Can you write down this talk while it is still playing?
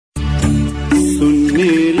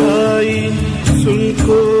सुन्नेलाई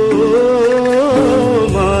सुनको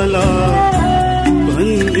माला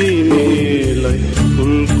भन्दिनेलाई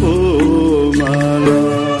फुलको माला।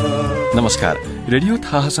 नमस्कार, रेडियो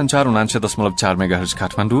थाहा संचार 99.4 मेगाहर्ज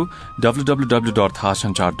काठमाडौँ,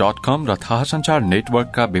 www.thahasanchar.com र थाहा संचार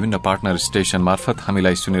नेटवर्कका विभिन्न पार्टनर स्टेशन मार्फत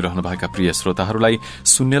हामीलाई सुनिरहनुभएका प्रिय श्रोताहरूलाई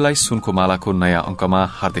सुन्नेलाई सुनको मालाको नयाँ अंकमा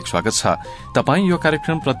हार्दिक स्वागत छ। तपाई यो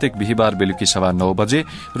कार्यक्रम प्रत्येक बिहीबार बेलुकी 9:15 बजे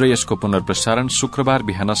र यसको पुनर्प्रसारण शुक्रबार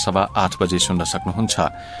बिहान 8:15 बजे सुन्न सक्नुहुन्छ।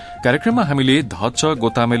 कार्यक्रममा हामीले धच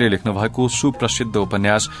गोतामेले लेख्नु भएको सुप्रसिद्ध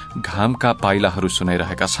उपन्यास घामका पाइलाहरू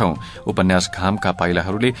सुनाइरहेका छौं। उपन्यास घामका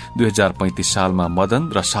पाइलाहरूले 2035 सालमा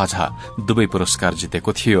मदन र साझा दुवै पुरस्कार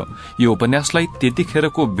जितेको थियो। यो उपन्यासलाई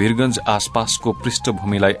त्यतिखेरको वीरगंज आसपासको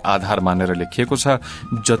पृष्ठभूमिलाई आधार मानेर लेखिएको छ,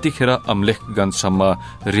 जतिखेर अमलेखगंजसम्म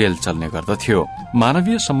रेल चल्ने गर्दथ्यो।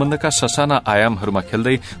 मानवीय सम्बन्धका ससाना आयामहरूमा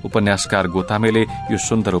खेल्दै उपन्यासकार गोतामेले यो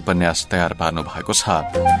सुन्दर उपन्यास तयार पार्नु भएको छ।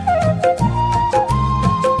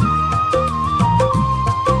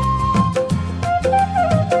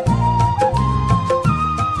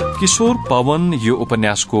 किशोर पवन यो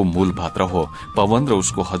उपन्यासको मूल पात्र हो। पवन र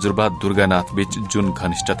उसको हजुरबा दुर्गानाथ बीच जुन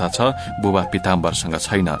घनिष्ठता छ, बुबा पिताम्बरसँग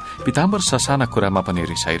छैन। पिताम्बर ससाना कुरामा पनि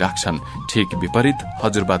रिसाई राख्छन्। ठीक विपरीत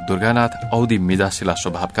हजुरबा दुर्गानाथ औधी मिजासिला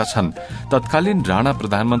स्वभावका छन्। तत्कालीन राणा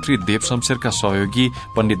प्रधानमन्त्री देव शमशेरका सहयोगी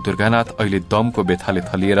पण्डित दुर्गानाथ अहिले दमको बेथाले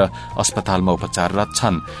थलिएर अस्पतालमा उपचाररत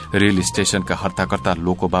छन्। रेल स्टेशनका हर्ताकर्ता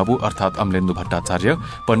लोको बाबु अर्थात अमलेन्दु भट्टाचार्य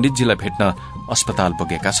पण्डितजीलाई भेट्न अस्पताल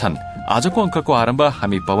पुगेका छन्। आजको अंकको आरम्भ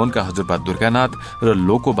हामी पवनका हजुरबा दुर्गानाथ र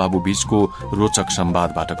लोको बाबु बीचको रोचक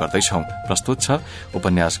संवादबाट गर्दैछौं। प्रस्तुत छ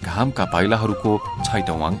उपन्यास घामका पाइलाहरूको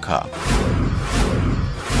 6औं अंक।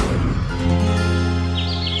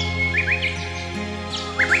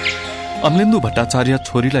 अमलेन्दु भट्टाचार्य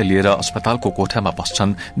छोरीलाई लिएर अस्पतालको कोठामा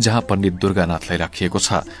बस्छन्, जहाँ पण्डित दुर्गानाथलाई राखिएको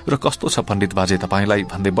छ। र कस्तो छ पण्डित बाजे तपाईलाई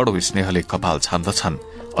भन्दै बडो स्नेहले कपाल छान्दछन्।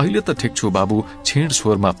 अहिले त ठिक छु बाबु, छीण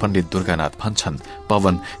स्वरमा पण्डित दुर्गानाथ भन्छन्।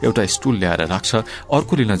 पवन एउटा स्टुल ल्याएर राख्छ।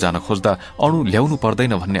 अर्को लिन जान खोज्दा अणु ल्याउनु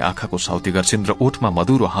पर्दैन भन्ने आँखाको साउती गर्छिन् र ओठमा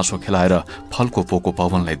मधुरो हाँसो खेलाएर फलको पोको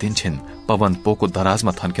पवनलाई दिन्छन्। पवन पोको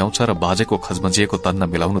दराजमा थन्क्याउँछ र बाजेको खजमजिएको तन्न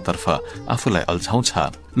मिलाउनुतर्फ आफूलाई अल्झाउँछ।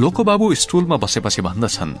 लोको बाबु स्टुलमा बसेपछि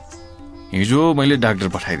भन्दछन्, हिजो मैले डाक्टर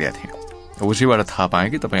पठाइदिएको थिएँ। उसैबाट थाहा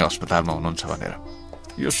पाएँ कि तपाईँ अस्पतालमा हुनुहुन्छ भनेर।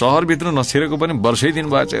 यो शहरभित्र नछिरेको पनि वर्षै दिन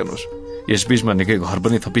भएछ। हेर्नुहोस्, यसबीचमा निकै घर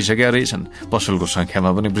पनि थपिसकेका रहेछन्। पसलको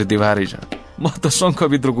संख्यामा पनि वृद्धि भए रहेछ। म त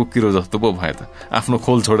शंखभित्रको किरो जस्तो पो भए त। आफ्नो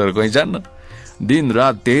खोल छोडेर कहीँ जान्न। दिन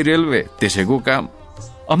रात त्यही रेलवे, त्यसैको काम।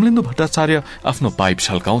 अमलेन्दु भट्टाचार्य आफ्नो पाइप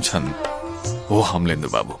छल्काउँछन्। हो अमलेन्दु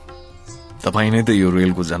बाबु, तपाईँ नै त यो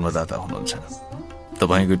रेलको जन्मदाता हुनुहुन्छ।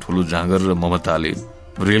 तपाईँकै ठूलो जाँगर र ममताले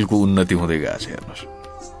रेलको उन्नति हुँदै गएको छ। हेर्नुहोस्,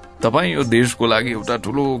 तपाईँ यो देशको लागि एउटा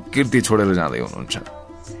ठूलो कीर्ति छोडेर जाँदै हुनुहुन्छ।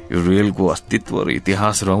 यो रेलको अस्तित्व र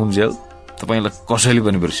इतिहास रहउन्जेल तपाईलाई कसैले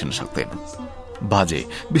पनि बिर्सिन सक्दैन। बाजे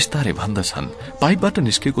बिस्तारै भन्दछन्। पाइपबाट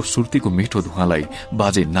निस्केको सुर्तीको मिठो धुवाँलाई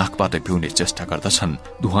बाजे नाकबाट पिउने चेष्टा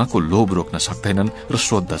गर्दछन्। धुवाँको लोभ रोक्न सक्दैनन् र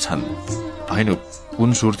सोध्दछन्, होइन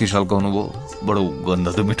कुन सुर्ती सल्काउनु भयो? बडो गन्ध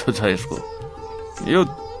त मिठो छ यसको। यो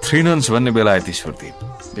 3 नन्स भन्ने बेलायती सुर्ती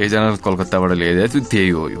एकजना कलकत्ताबाट ल्याइदिएको थियो, त्यही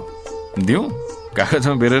हो यो। दिउँ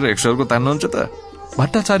कागजमा बेरेर एक्सरको तान्नुहुन्छ त?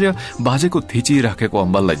 भट्टाचार्य बाजेको थिचिराखेको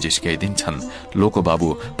अम्बललाई जिस्क्याइदिन्छन्। लोको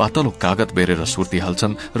बाबु पातलो कागज बेरेर सुर्ती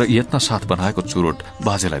हाल्छन् र यत्न साथ बनाएको चुरोट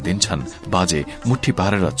बाजेलाई दिन्छन्। बाजे मुट्ठी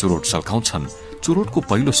पारेर चुरोट सल्काउँछन्। चुरोटको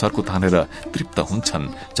पहिलो सर्को तानेर तृप्त हुन्छन्।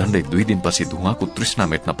 झण्डै 2 दिनपछि धुवाँको तृष्णा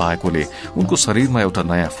मेट्न पाएकोले उनको शरीरमा एउटा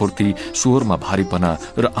नयाँ फुर्ती, स्वरमा भारीपना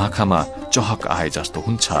र आँखामा चहक आए जस्तो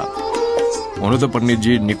हुन्छ। हुन त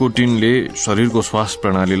पण्डितजी, निकोटिनले शरीरको श्वास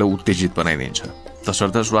प्रणालीलाई उत्तेजित बनाइदिन्छ।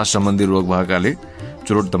 तसर्थ श्वास सम्बन्धी रोग भएकाले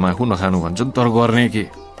चुरोट तमाखु नखानु भन्छन्। तर गर्ने के?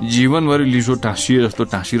 जीवनभरि लिसो टाँसिए जस्तो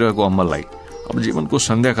टाँसिरहेको अम्बललाई अब जीवनको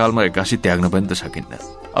सन्ध्याकालमा एक्कासी त्याग्न पनि त सकिन्न।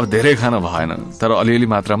 अब धेरै खान भएन, तर अलिअलि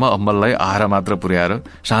मात्रामा अम्बललाई आहारा मात्र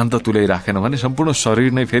पुर्याएर शान्त तुल्याइ राखेन भने सम्पूर्ण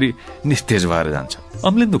शरीर नै फेरि निस्तेज भएर जान्छ।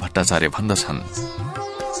 अमलेन्दु भट्टाचार्य भन्दछन्,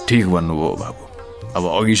 ठिक भन्नुभयो बाबु। अब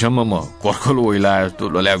अघिसम्म म कर्खलो ओइला जस्तो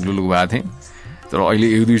लल्यागलुलुक भएको थिएँ, तर अहिले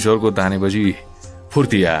 1-2 सरको तानेपछि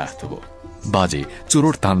फुर्ती आए जस्तो भयो। बाजे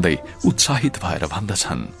चुरोट तान्दै उत्साहित भएर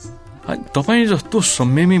भन्दछन्, तपाईँ जस्तो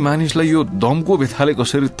संयमी मानिसलाई यो दमको बेथाले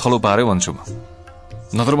कसरी थलो पार्यो भन्छु म।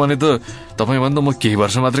 नत्र भने त तपाईँभन्दा म केही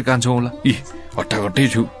वर्ष मात्रै कान्छो होला। हट्टाघट्टै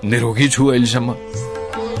छु, निरोगी छु अहिलेसम्म।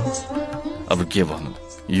 अब के भन्नु,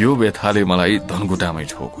 यो बेथाले मलाई धनकुटामै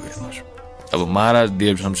छोको। हेर्नुहोस्, अब महाराज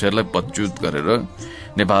देव शमशेरलाई पदच्युत गरेर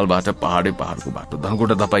नेपालबाट पहाडको बाटो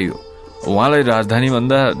धनकुटा धपाइयो। उहाँलाई राजधानी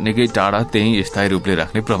भन्दा निकै टाढा त्यही स्थायी रूपले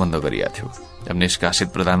राख्ने प्रबन्ध गरिएको थियो। अब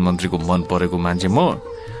निष्कासित प्रधानमन्त्रीको मन परेको मान्छे म,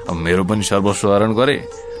 अब मेरो पनि सर्वस्व हरण गरे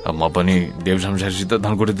म पनि देव शमशेरसित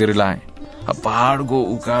धनकुटातिर लाएँ। पहाड़को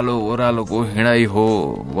उकालो ओह्रालोको हिँडाई हो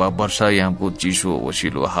वा वर्षायामको चिसो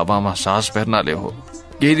ओसिलो हावामा सास फेर्नाले हो,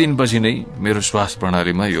 केही दिनपछि नै मेरो श्वास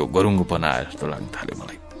प्रणालीमा यो गरुङ्गोपना आए जस्तो लाग्न थाल्यो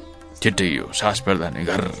मलाई। छिट्टै यो सास फेर्दा नै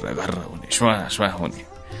घर घर हुने, स्वा स्वा हुने,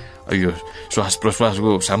 यो श्वास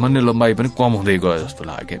प्रश्वासको सामान्य लम्बाइ पनि कम हुँदै गयो जस्तो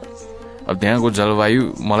लाग्यो। अब त्यहाँको जलवायु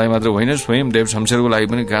मलाई मात्र होइन, स्वयं देव शमशेरको लागि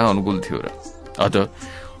पनि कहाँ अनुकूल थियो र। अझ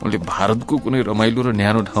उनले भारतको कुनै रमाइलो र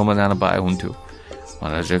न्यानो ठाउँमा जान पाए हुन्थ्यो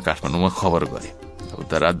भनेर चाहिँ काठमाडौँमा खबर गरे।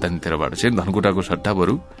 उता राजधानीतिरबाट चाहिँ धनकुटाको सट्टा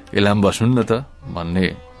बरु इलाम बस्नु न त भन्ने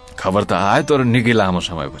खबर त आयो, तर निकै लामो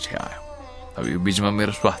समयपछि आयो। अब यो बीचमा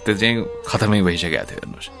मेरो स्वास्थ्य चाहिँ खतमै भइसकेको थियो।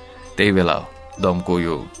 हेर्नुहोस्, त्यही बेला हो दमको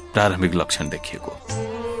यो प्रारम्भिक लक्षण देखिएको।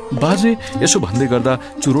 बाजे यसो भन्दै गर्दा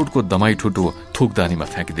चुरोटको दमाई ठुटो थुकदानीमा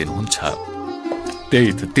फ्याँकिदिनुहुन्छ।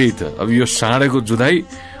 त्यही त अब यो साँडेको जुधाई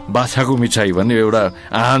बाछाको मिठाई भन्ने एउटा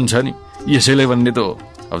आहान छ नि, यसैले भन्ने त हो।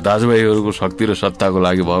 अब दाजुभाइहरूको शक्ति र सत्ताको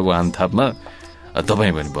लागि भएको आन्थापमा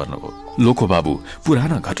तपाईँ पनि पर्नुभयो। लोको बाबु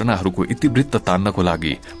पुराना घटनाहरूको इतिवृत्त तान्नको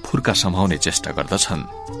लागि फुर्का समाउने चेष्टा गर्दछन्।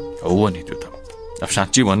 हो नि, त्यो त अब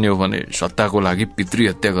साँच्ची भन्ने हो भने सत्ताको लागि पितृ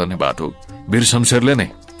हत्या गर्ने बाटो वीर शमशेरले नै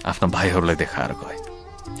आफ्ना भाइहरूलाई देखाएर गए।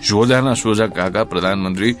 सोझा काका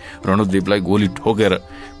प्रधानमन्त्री रणदीपलाई गोली ठोकेर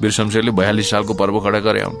वीर शमशेरले 42 सालको पर्व खडा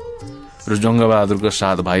गरे हुन् र जंगबहादुरका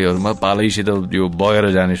 7 भाइहरूमा पालैसित यो बगेर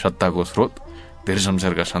जाने सत्ताको स्रोत वीर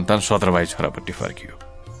शमशेरका सन्तान 17 भाइ छोरापट्टि फर्कियो।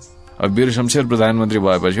 अब वीर शमशेर प्रधानमन्त्री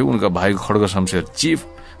भएपछि उनका भाइ खड्ग शमशेर चिफ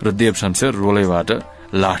र देव शमशेर रोलैबाट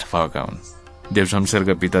लाठ पाएका हुन्। देव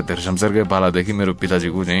शमशेरका पिता धीर शमशेरकै पालादेखि मेरो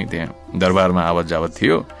पिताजीको चाहिँ त्यहाँ दरबारमा आवत जावत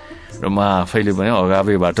थियो र म आफैले पनि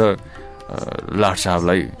अगावैबाट लाठ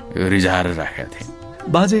साहबलाई रिझाएर राखेका थिएँ।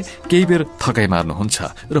 बाजे केही बेर थकाइ मार्नुहुन्छ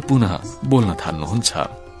र पुनः बोल्न थाल्नुहुन्छ।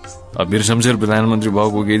 अब वीर शमशेर प्रधानमन्त्री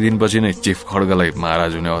भएको केही दिनपछि नै चिफ खड्गलाई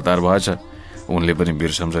महाराज हुने अवतार भएछ। उनले पनि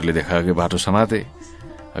वीर शमशेरले देखाएकै बाटो समाते।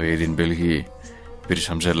 अब एक दिन बेलुकी वीर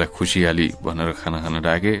शमशेरलाई खुसियाली भनेर खाना खान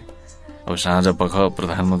डाके। अब साँझ पख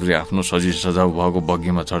प्रधानमन्त्री आफ्नो सजी सजाउ भएको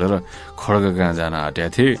बग्गीमा चढेर खड्ग कहाँ जान आँटेका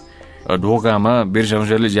थिए। ढोकामा वीर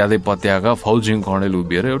शमशेरले ज्यादै पत्याएका फौजिङ कर्णेल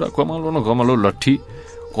उभिएर एउटा कमलो लट्ठी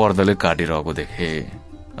कर्दले काटिरहेको देखे।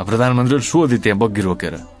 प्रधानमन्त्रीले सोधे त्यहाँ बग्गी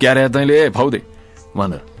रोकेर, क्यारे तैँले फाउदे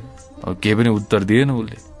भनेर। अब केही पनि उत्तर दिएन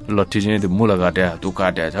उसले। लट्ठी चाहिँ त्यो मुला काट्या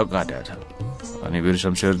छ। अनि वीर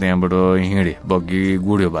शमशेर त्यहाँबाट हिँडे, बग्गी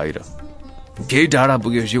गुड्यो बाहिर। केही टाढा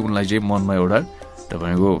पुगेपछि उनलाई चाहिँ मनमा एउटा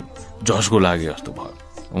तपाईँको झस्को लागे जस्तो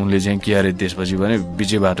भयो। उनले चाहिँ के अरे त्यसपछि भने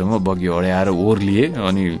बिचे बाटोमा बग्गी हड्याएर ओर्लिए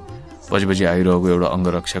अनि पछि आइरहेको एउटा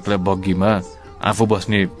अंगरक्षकलाई बग्गीमा आफू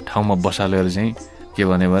बस्ने ठाउँमा बसालेर चाहिँ के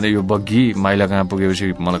भने यो बग्गी माइला कहाँ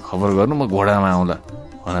पुगेपछि मलाई खबर गर्नु, म घोडामा आउँला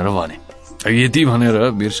भनेर भने। यति भनेर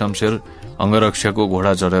वीर शमशेर अंगरक्षकको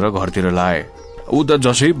घोडा चढेर घरतिर लाए। ऊ त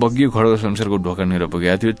जसै बग्गी खड्ग शमशेरको ढोकानिर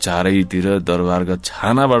पुगेको थियो, चारैतिर दरबारका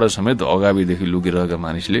छानाबाट समेत अगाविदेखि लुकिरहेका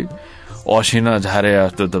मानिसले असिना झारे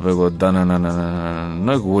जस्तो तपाईँको दन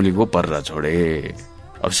गोलीको पर्रा छोडे।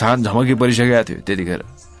 अब साँझ झमकी परिसकेको थियो त्यतिखेर।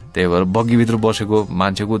 त्यही भएर बग्गीभित्र बसेको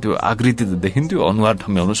मान्छेको त्यो आकृति त देखिन्थ्यो, अनुहार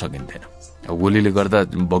ठम्ब्याउन सकिन्थेन। गोलीले गर्दा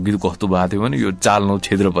बग्गी कस्तो भएको थियो भने यो चाल्नो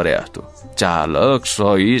छिद्र परे जस्तो। चालक,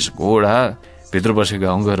 सहिस, घोडा भित्र बसेका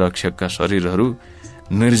अंगरक्षकका शरीरहरू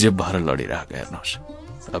निर्जीव भएर लडिरहेका। हेर्नुहोस्,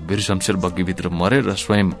 अब वीर शमशेर बग्गीभित्र मरे र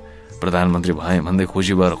स्वयं प्रधानमन्त्री भए भन्दै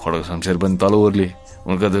खुसी भएर खड्ग शमशेर पनि तल ओर्ले।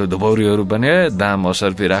 उनका धुपौरीहरू पनि दाम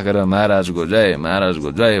असर्फी राखेर महाराजको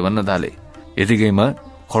जय भन्न थाले। यतिकैमा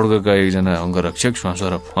खड्गका एकजना अंगरक्षक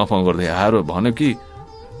श्वासरा फफ गर्दै आएर भन्यो कि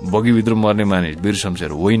बग्गीभित्र मर्ने मानिस वीर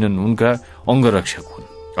शमशेर होइनन्, उनका अंगरक्षक हुन्।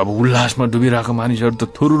 अब उल्लासमा डुबिरहेका मानिसहरू त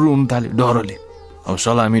थुरुरु हुन थाले डरले। अब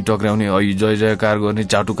सलामी टक्राउने, जय जयकार गर्ने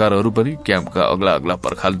चाटुकारहरू पनि क्याम्पका अग्ला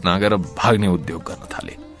पर्खाल नागेर भाग्ने उद्योग गर्न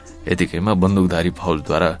थाले। यतिकैमा बन्दुकधारी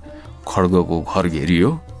फौजद्वारा खड्गको घर घेरियो।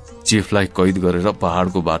 चिफलाई कैद गरेर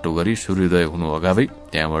पहाड़को बाटो गरी सूर्योदय हुनु अगावै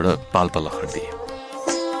त्यहाँबाट पाल्पा लखडिदिए।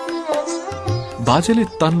 बाजेले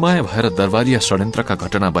तन्मय भएर दरबारिया षड्यन्त्रका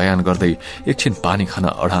घटना बयान गर्दै एकछिन पानी खान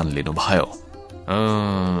अडान लिनुभयो।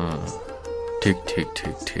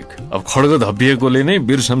 ठिक। अब खड्ग धपिएकोले नै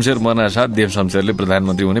वीर शमशेर मर्नासाथ देव शमशेरले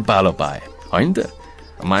प्रधानमन्त्री हुने पालो पाए होइन त।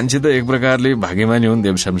 मान्छे त एक प्रकारले भाग्यमानी हुन्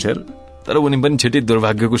देव शमशेर, तर उनी पनि छिट्टै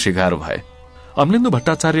दुर्भाग्यको शिकार भए। अमलेन्दु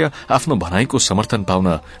भट्टाचार्य आफ्नो भनाइको समर्थन पाउन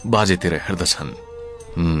बाजेतिर हेर्दछन्।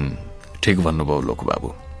 ठिक भन्नुभयो लोक बाबु,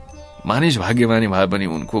 मानिस भाग्यमानी भए पनि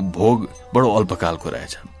उनको भोग बडो अल्पकालको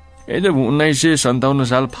रहेछ। जब 1957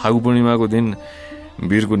 साल फागु पूर्णिमाको दिन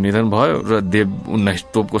वीरको निधन भयो र देव 19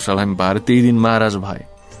 तोपको सलामी पाएर त्यही दिन महाराज भए।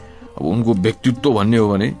 अब उनको व्यक्तित्व भन्ने हो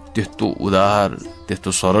भने त्यस्तो उदार,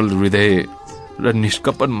 त्यस्तो सरल हृदय र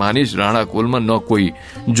निष्कपट मानिस राणा कुलमा न कोही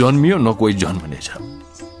जन्मियो न कोही जन्मनेछ।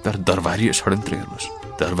 तर दरबारीय षड्यन्त्र हेर्नुहोस्,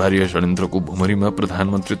 दरबारीय षड्यन्त्रको भुमरीमा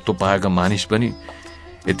प्रधानमन्त्रीत्व पाएका मानिस पनि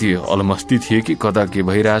यति अलमस्ती थिए कि कता के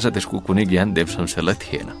भइरहेछ त्यसको कुनै ज्ञान देव शमशेरलाई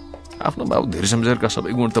थिएन। आफ्नो बाबु धीर शमशेरका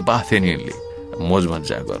सबै गुण त पाथे नि यिनले। मोज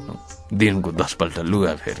मजा गर्नु, दिनको 10 पल्ट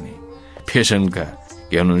लुगा फेर्ने, फेसनका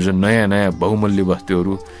के भन्नुहुन्छ नयाँ नयाँ बहुमूल्य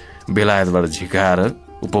वस्तुहरू बेलायतबाट झिकाएर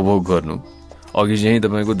उपभोग गर्नु। अघि चाहिँ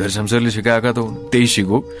तपाईँको धीर शमशेरले सिकाएका त त्यही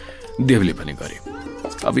सिको देवले पनि गरे।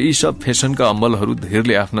 अब यी सब फेसनका अम्बलहरू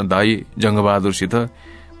धीरले आफ्ना दाई जङ्गबहादुरसित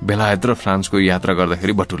बेलायत र फ्रान्सको यात्रा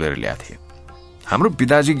गर्दाखेरि बटुलेर ल्याथे। हाम्रो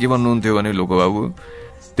पिताजी के भन्नुहुन्थ्यो भने लोकबाबु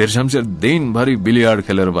धीर शमशेर दिनभरि बिलियार्ड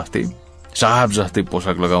खेलेर बस्थे, साहब जस्तै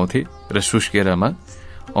पोसाक लगाउँथे र सुस्केरामा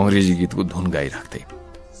अंग्रेजी गीतको धुन गाइराख्थे।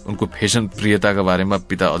 उनको फेसन प्रियताका बारेमा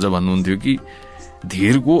पिता अझ भन्नुहुन्थ्यो कि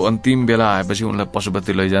धीरको अन्तिम बेला आएपछि उनलाई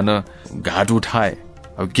पशुपति लैजान घाट उठाए।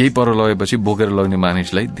 अब केही पर लगेपछि बोकेर लग्ने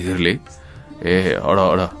मानिसलाई धीरले अड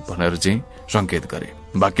अड भनेर चाहिँ संकेत गरे।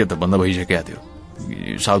 वाक्य त बन्द भइसकेका थियो,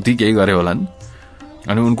 साउथी केही गरे होलान्।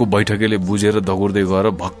 अनि उनको बैठकेले बुझेर दगुर्दै गएर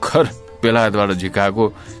भर्खर बेलायतबाट झिकाएको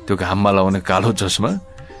त्यो घाममा लगाउने कालो चस्मा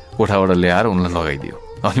कोठाबाट ल्याएर उनलाई लगाइदियो।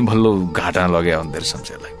 अनि बल्ल घाटा लग्यो धीर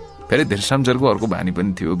शमशेरलाई। फेरि धीर शमशेरको अर्को बानी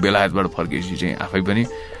पनि थियो, बेलायतबाट फर्किएपछि चाहिँ आफै पनि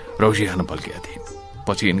रौसी खान फर्किएका थिए।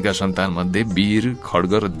 पछि यिनका सन्तान मध्ये वीर,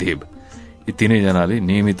 खड्ग र देव यी तीनैजनाले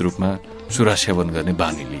नियमित रूपमा सुरा सेवन गर्ने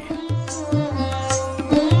बानी लिए।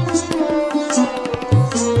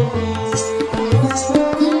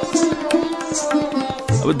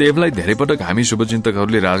 अब देवलाई धेरै पटक हामी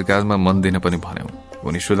शुभचिन्तकहरूले राजकाजमा मन दिन पनि भन्यौं।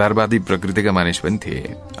 उनी सुधारवादी प्रकृतिका मानिस पनि थिए।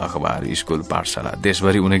 अखबार, स्कूल, पाठशाला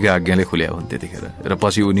देशभरि उनैकै आज्ञाले खुल्या हुन् त्यतिखेर। र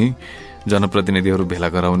पछि उनी जनप्रतिनिधिहरू भेला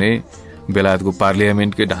गराउने, बेलायतको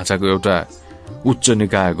पार्लियामेन्टकै ढाँचाको एउटा उच्च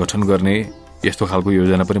निकाय गठन गर्ने यस्तो खालको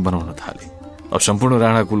योजना पनि बनाउन थाले। अब सम्पूर्ण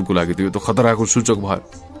राणा कुलको लागि त्यो त खतराको सूचक भयो।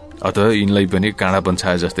 अत यिनलाई पनि काँडा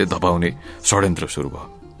पन्छाए जस्तै धपाउने षड्यन्त्र शुरू भयो।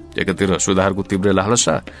 एकातिर सुधारको तीव्र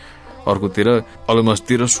लालसा, अर्कोतिर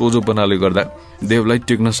अलमस्ती र सोझोपनाले गर्दा देवलाई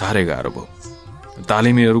टिक्न साह्रै गाह्रो भयो।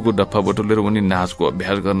 तालिमीहरूको डफ्फा बटुलेर उनी नाचको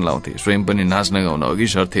अभ्यास गर्न लाउँथे, स्वयं पनि नाच्न गाउन अघि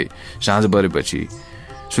सर्थे। साँझ परेपछि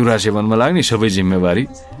सुरा सेवनमा लाग्ने सबै जिम्मेवारी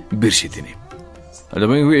बिर्सिदिने।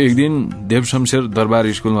 तपाईँको एक दिन देव शमशेर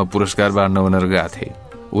दरबार स्कुलमा पुरस्कार बाँड्न भनेर गएका थिए।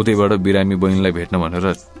 उतैबाट बिरामी बहिनीलाई भेट्न भनेर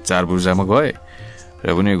 4 बुर्जामा गए र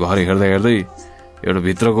पनि घर हेर्दा हेर्दै एउटा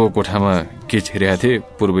भित्रको कोठामा के छिरेका थिए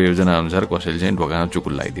पूर्व योजना अनुसार कसैले चाहिँ ढोकामा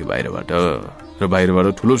चुकुल लगाइदियो बाहिरबाट। र बाहिरबाट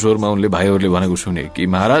ठूलो स्वरमा उनले भाइहरूले भनेको सुने कि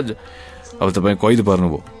महाराज अब तपाईँ कैद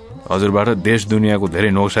पर्नुभयो, हजुरबाट देश दुनियाँको धेरै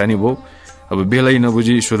नोक्सानी भयो। अब बेलै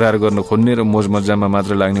नबुझी सुधार गर्न खोज्ने र मोज मजामा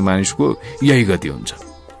मात्र लाग्ने मानिसको यही गति हुन्छ।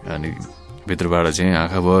 अनि भित्रबाट चाहिँ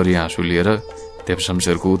आँखाभरि आँसु लिएर देव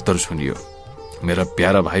शमशेरको उत्तर सुनियो, मेरा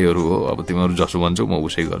प्यारा भाइहरू हो, अब तिमीहरू जसो भन्छौ म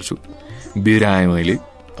उसै गर्छु। बिराएँ मैले,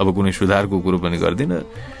 अब कुनै सुधारको कुरो पनि गर्दिन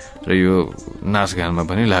र यो नाचगानमा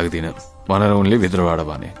पनि लाग्दिन भनेर उनले भित्रबाट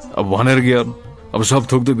भने। अब भनेर के गर्नु, अब सब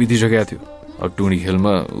थोक त बितिसकेका थियो। अब टुणी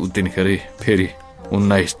खेलमा उतिनखेरै फेरि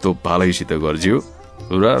 19 तोप पालैसित गर्जियो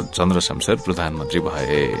र चन्द्र शमशेर प्रधानमन्त्री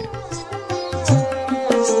भए।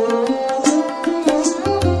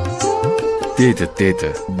 त्यही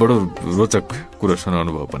त बडो रोचक कुरो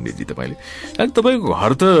सुनाउनु भयो पण्डितजी तपाईँले। तपाईँको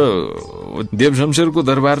घर त देव शमशेरको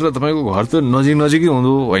दरबार र तपाईँको घर त नजिकै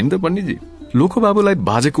हुँदो होइन त पण्डितजी? लोकबाबुलाई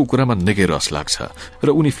बाजेको कुरामा निकै रस लाग्छ र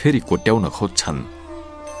उनी फेरि कोट्याउन खोज्छन्।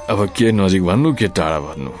 अब के नजिक भन्नु के टाढा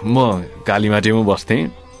भन्नु, म कालीमाटीमा बस्थे,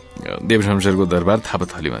 देव शमशेरको दरबार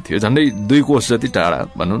थापाथलीमा थियो, झन्डै 2 कोस जति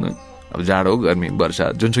टाढा भनौँ न। अब जाडो, गर्मी,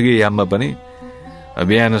 वर्षा जुनसुकै याममा पनि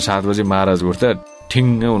बिहान 7 बजे महाराज उठ्दा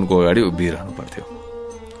ठिङ्ग उनको अगाडि उभिरहनु पर्थ्यो।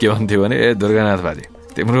 के भन्थ्यो भने, ए दुर्गानाथ बाजे,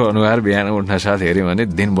 तिम्रो अनुहार बिहान उठ्न साथ हेऱ्यो भने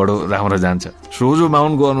दिन बडो राम्रो जान्छ, सोझो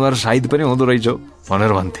माउनको अनुहार सायद पनि हुँदो रहेछ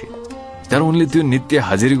भनेर भन्थे। तर उनले त्यो नित्य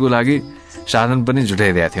हाजिरीको लागि साधन पनि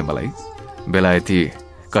जुटाइदिएका थिए मलाई। बेलायती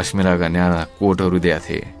कश्मीरका न्याना कोटहरू दिएका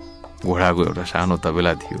थिए, घोडाको एउटा सानो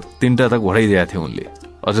तबेला थियो, 3टा त घोडै दिएका थिए उनले,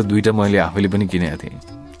 अझ 2टा मैले आफैले पनि किनेका थिएँ।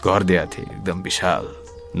 घर दिएका थिए एकदम विशाल,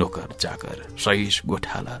 नोकर चाकर सहिस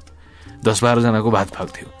गोठाला, 10-12 जनाको भात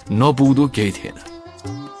फाक्थ्यो, नपुग्दो केही थिएन।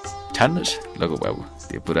 छान्नुहोस् लगो बाबु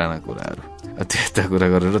त्यो पुराना कुराहरू, त्यस्ता कुरा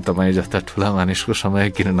गरेर तपाईँ जस्ता ठुला मानिसको समय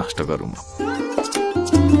किन नष्ट गरौँ म।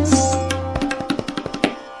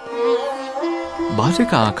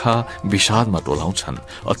 बाजेका आँखा विषादमा टोलाउँछन्।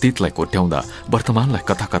 अतीतलाई कोट्याउँदा वर्तमानलाई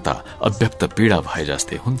कता कता अव्यक्त पीडा भए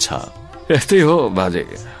जस्तै हुन्छ। यस्तै हो बाजे,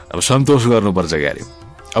 अब सन्तोष गर्नुपर्छ क्यारे।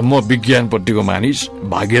 अब म विज्ञानपट्टिको मानिस,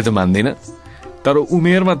 भाग्य त मान्दिन, तर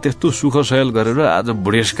उमेरमा त्यस्तो सुख सहल गरेर आज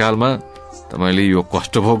बुढेसकालमा तपाईँले यो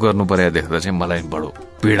कष्टभोग गर्नु पर्या देख्दा चाहिँ मलाई बडो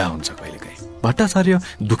पीडा हुन्छ कहिलेकाहीँ। भट्टाचार्य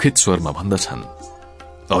दुखित स्वरमा भन्दछन्,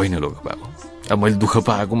 होइन लोक बाबु, अब मैले दुःख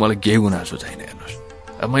पाएको मलाई केही गुनासो छैन। हेर्नुहोस्,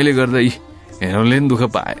 अब मैले गर्दा हेर्नुले नि दुःख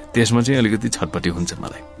पाए, त्यसमा चाहिँ अलिकति छटपटी हुन्छ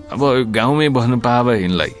मलाई। अब गाउँमै बस्नु पाए भए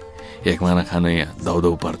यिनलाई एक माना खान यहाँ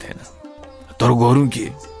दौदौ पर्थेन। तर गरौँ के,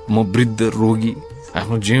 म वृद्ध रोगी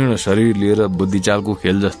आफ्नो जीर्ण शरीर लिएर बुद्धिचालको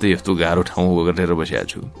खेल जस्तै यस्तो गाह्रो ठाउँ ओगटेर बसेका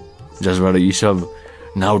छु, जसबाट यी सब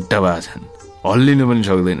नाउट्टा भएका छन्, हल्लिन पनि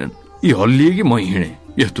सक्दैनन्। यी हल्लिए कि म हिँडे,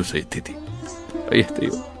 यस्तो छ स्थिति। यस्तै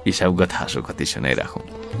हो, हिसाबको थासो कति सुनाइराखौँ।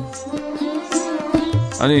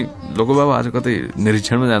 अनि लोकोबाबु आज कतै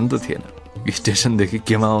निरीक्षणमा जानु त थिएन, स्टेशनदेखि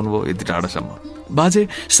केमा आउनुभयो यति टाढासम्म? बाजे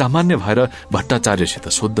सामान्य भएर भट्टाचार्यसित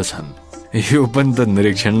सोध्दछन्। यो पनि त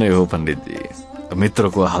निरीक्षण नै हो पण्डितजी,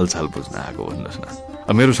 मित्रको हालचाल बुझ्न आएको भन्नुहोस् न।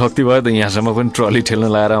 मेरो शक्ति भयो त यहाँसम्म पनि ट्रली ठेल्न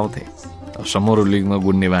लाएर आउँथे। समोरो लिगमा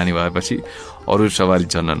गुड्ने बानी भएपछि अरू सवारी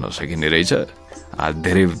चढ्न नसकिने रहेछ। आज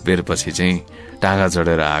धेरै बेरपछि चाहिँ टाँगा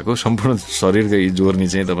चढेर आएको, सम्पूर्ण शरीरको जोर्नी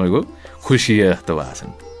चाहिँ तपाईँको खुसी जस्तो भएको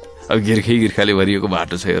छन्। अब गिर्खाले भरिएको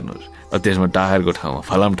बाटो छ हेर्नुहोस्, त्यसमा टायरको ठाउँमा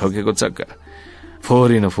फलाम ठोकेको चक्का,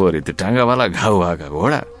 फोहोरी न फोहोरी त्यो टाँगावाला घाउ भएका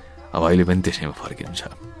घोडा अब अहिले पनि त्यसैमा फर्किन्छ।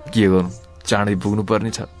 के गर्नु, चाँडै पुग्नु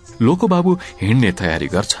पर्ने छ। लोकोबाबु हिँड्ने तयारी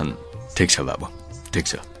गर्छन्। ठिक छ बाबु, ठिक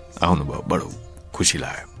छ, आउनुभयो, बडो खुसी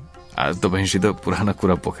लाग्यो। आज तपाईसित पुराना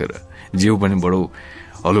कुरा पोखेर जिउ पनि बडो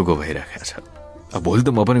हलुको भइराखेको छ। अब भोलि त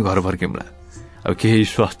म पनि घर फर्किउँला। अब केही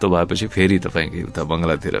स्वस्थ भएपछि फेरि तपाईँकै उता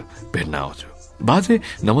बंगलातिर भेट्न आउँछु।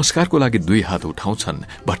 बाजे नमस्कारको लागि 2 हात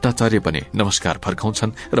उठाउँछन्। भट्टाचार्य पनि नमस्कार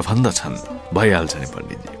फर्काउँछन् र भन्दछन्, भइहाल्छ नि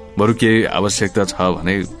पण्डितजी, बरु केही आवश्यकता छ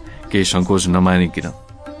भने केही संकोच नमानिकन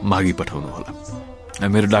मागी पठाउनु होला।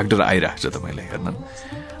 मेरो डाक्टर आइरहेको छ तपाईँलाई हेर्न।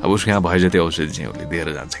 अब उसको यहाँ भए जति औषधि चाहिँ उसले दिएर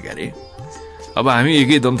जान्छ क्यारे। अब हामी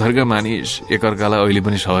एकै दमथरका मानिस एकअर्कालाई अहिले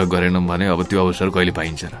पनि सहयोग गरेनौं भने अब त्यो अवसर कहिले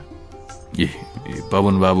पाइन्छ र?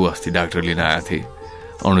 पवन बाबु अस्ति डाक्टर लिन आएको थिए,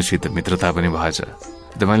 अणुसित मित्रता पनि भएछ।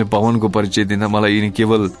 तपाईँले पवनको परिचय दिँदा मलाई यिनी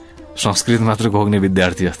केवल संस्कृत मात्र घोक्ने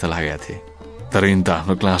विद्यार्थी जस्ता लागेका थिए, तर यिनी त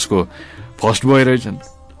आफ्नो क्लासको फर्स्ट बोय रहेछन्।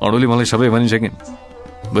 अणुले मलाई सबै भनिसकिन्।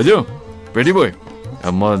 बुझ्यौ पेटी बोय,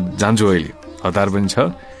 अब म जान्छु, अहिले हतार पनि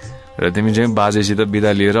छ र तिमी चाहिँ बाजेसित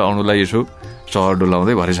बिदा लिएर अणुलाई यसो सहर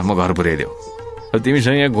डुलाउँदै भरेसम्म घर पुर्याइदेऊ।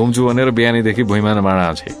 तिमीसँग यहाँ घुम्छु भनेर बिहानीदेखि भुइँमा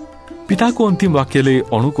नमाडा छे। पिताको अन्तिम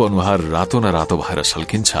वाक्यले अणुको अनुहार रातो न रातो भएर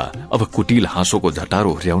सल्किन्छ। अब कुटिल हाँसोको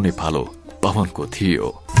झटारो हुर्याउने पालो पवनको थियो।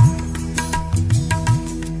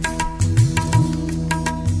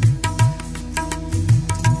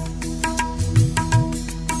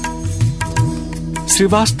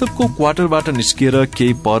 श्रीवास्तवको क्वार्टरबाट निस्किएर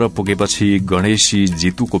केही पर पुगेपछि गणेशी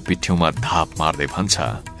जितुको पिठ्यौमा धाप मार्दै भन्छ,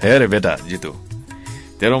 हेर बेटा जितु,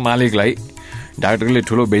 तेरो मालिकलाई डाक्टरले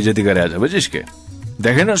ठूलो बेइज्जती गरेछ, बुझिस् के?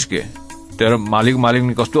 देखेनस् के तेरो मालिक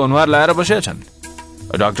नि कस्तो अनुहार लाएर बसेका छन्।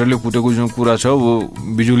 डाक्टरले कुटेको जुन कुरा छ वो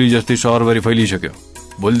बिजुली जस्तै शहरभरि फैलिसक्यो।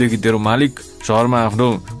 भोलिदेखि तेरो मालिक शहरमा आफ्नो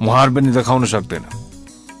मुहार पनि देखाउन सक्दैन।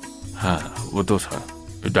 वो त छ,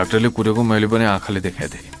 डाक्टरले कुटेको मैले पनि आँखाले देखाएको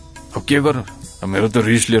थिएँ। अब के गर्नु, मेरो त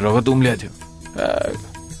रिसले रगत उम्ल्या थियो।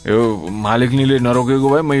 यो मालिकनीले नरोकेको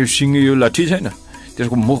भए म यो सिङ्गी यो लाठी छैन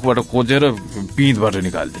त्यसको मुखबाट कोचेर पिँधबाट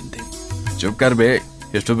निकालिदिन्थे। चुपकार बे,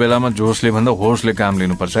 यस्तो बेलामा जोसले भन्दा होसले काम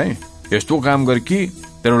लिनुपर्छ है। यस्तो काम गर कि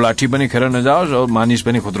तेरो लाठी पनि खेर नजाओस् और मानिस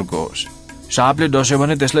पनि खुत्रुको होस्। सापले डस्यो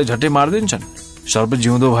भने त्यसलाई झट्टै मार्दिन्छन्। सर्प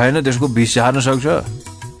जिउँदो भएन, त्यसको विष झार्न सक्छ।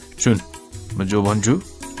 सुन, म जो भन्छु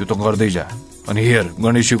त्यो त गर्दै जा। अनि हेर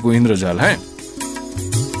गणेशको इन्द्रजाल है।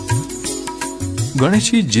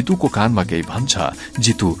 गणेशी जितुको कानमा केही भन्छ।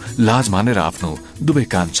 जितु लाज मानेर आफ्नो दुवै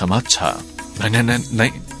कान समात्छ।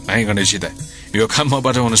 नै गणेशी दाइ, यो काम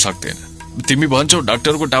मबाट हुन सक्दैन। तिमी भन्छौ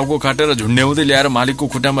डाक्टरको टाउको काटेर झुन्ड्याउँदै ल्याएर मालिकको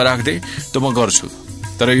खुट्टामा राख्दै त म गर्छु,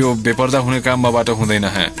 तर यो बेपर्दा हुने काम मबाट हुँदैन।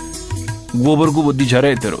 गोबरको बुद्धि छ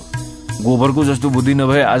रे तेरो। गोबरको जस्तो बुद्धि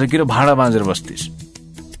नभए आज किन भाँडा बाँझेर बस्तिस?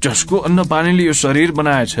 जसको अन्न पानीले यो शरीर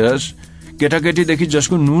बनाएछस्, केटाकेटीदेखि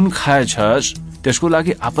जसको नुन खाएछस्, त्यसको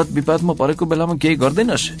लागि आपत विपदमा परेको बेलामा केही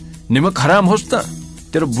गर्दैनस्? निमक खराम होस् त,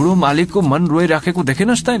 तेरो बुढो मालिकको मन रोइराखेको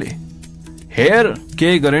देखेनस् तैँले? हेर,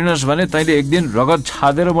 केही गरेनस् भने तैँले एक दिन रगत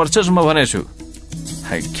छादेर मर्छस् म भनेछु।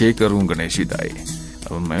 के गरौँ गणेशी दाई,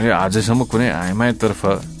 अब मैले आजसम्म कुनै आइमाईतर्फ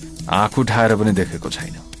आँख उठाएर पनि देखेको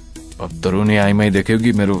छैन। अब तरुनी आइमाई देख्यो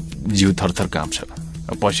कि मेरो जिउ थरथर काम्छ,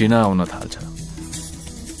 पसिना आउन थाल्छ।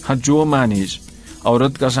 जो मानिस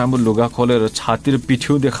औरतका सामु लुगा खोलेर छाती र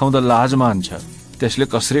पिठ्यौ देखाउँदा लाज मान्छ, त्यसले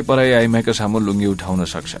कसरी पराई आइमाईका सामु लुङ्गी उठाउन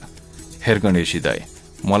सक्छ? हेर गणेशी दाई,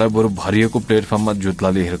 मलाई बरु भरिएको प्लेटफर्ममा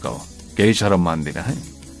जुत्लाले हिर्काऊ, केही शरम मान्दिन है,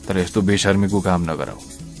 तर यस्तो बेशर्मीको काम नगराऊ।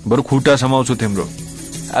 बरु खुट्टा समाउँछु तिम्रो।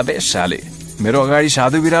 अबे साले, मेरो अगाडि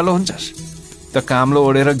साधु बिरालो हुन्छस् त? काम्लो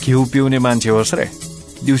ओढेर घिउ पिउने मान्छे होस् रे?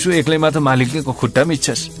 दिउँसो एक्लैमा त मालिकले खुट्टा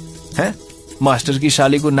मिच्छस्। मास्टर की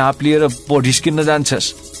सालीको नाप लिएर पोढिस्किन्न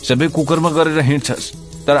जान्छस्, सबै कुकरमा गरेर हिँड्छस्।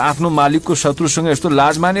 तर आफ्नो मालिकको शत्रुसँग यस्तो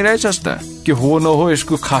लाज मानिरहेछस् त कि हो नहो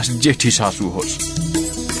यसको खास जेठी सासू होस्।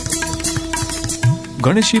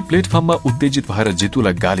 गणेशी प्लेटफर्ममा उत्तेजित भएर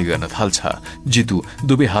जितुलाई गाली गर्न थाल्छ। जितु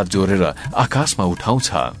दुवै हात जोडेर आकाशमा उठाउँछ।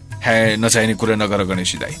 हे नचाहिने कुरा नगर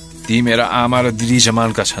गणेशी दाई, ती मेरा आमा र दिदी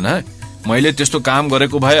समानका छन्। मैले त्यस्तो काम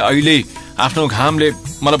गरेको भए अहिले आफ्नो घामले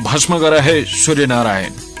मलाई भस्म गराए सूर्य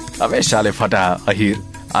नारायण। अबे साले फटा अहिर,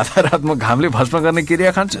 आधा रातमा घामले भस्म गर्ने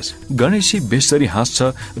क्रिया खान्छस्। गणेशी बेसरी हाँस्छ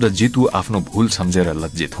र जितु आफ्नो भूल सम्झेर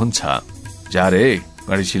लज्जित हुन्छ। जा रे,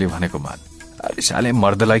 गणेशीले भनेको मान। अरे साले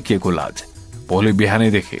मर्दलाई के को लाज, भोलि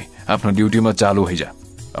बिहानैदेखि आफ्नो ड्युटीमा चालु हैजा,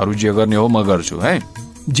 अरू जे गर्ने हो म गर्छु है।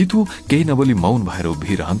 जितु केही नबोली मौन भएर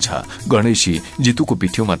उभिरहन्छ। गणेशी जितुको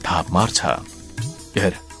पिठ्यौमा थाप मार्छ।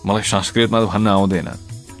 हेर, मलाई संस्कृतमा भन्न आउँदैन,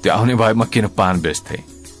 त्यो आउने भए म किन पान बेच्थे,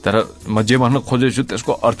 तर म जे भन्न खोजेछु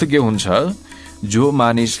त्यसको अर्थ के हुन्छ, जो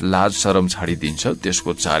मानिस लाज शरम छाडिदिन्छ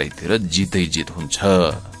त्यसको चारैतिर जितै जित हुन्छ,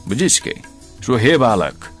 बुझिस् के? सो हे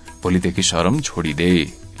बालक, भोलिदेखि शरम छोडिदे,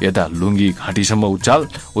 यता लुङ्गी घाँटीसम्म उचाल,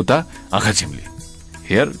 उता आँखा चिम्ली।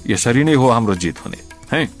 हेर, यसरी नै हो हाम्रो जित हुने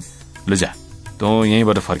है। ल जा, तँ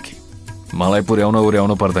यहीँबाट फर्की, मलाई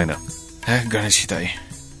पुर्याउन पर्दैन। हे गणेशी दाई,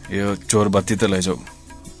 यो चोर बत्ती त लैजाऊ,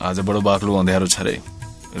 आज बडो बाक्लो अँध्यारो छ रे।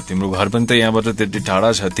 तिम्रो घर पनि त यहाँबाट त्यति टाढा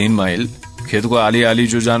छ, 3 माइल, खेतको आली आली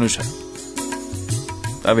जो जानु छ।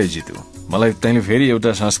 अबे जितु, मलाई तैँले फेरि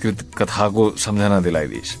एउटा संस्कृत कथाको सम्झना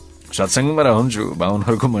दिलाइदिइस्। सत्सङ्गमा रहन्छु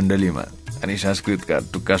बाहुनहरूको मण्डलीमा, अनि संस्कृतका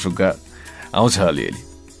टुक्का सुक्का आउँछ अलिअलि।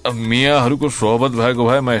 अब मियाहरूको सोहबत भएको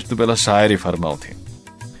भए म यस्तो बेला सायरी फर्माउँथे।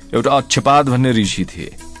 एउटा अच्छपाद भन्ने ऋषि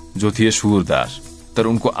थिए जो थिए सूरदास, तर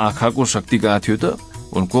उनको आँखाको शक्ति कहाँ थियो त?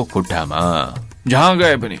 उनको खुट्टामा। जहाँ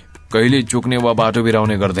गए पनि कहिले चुक्ने वा बाटो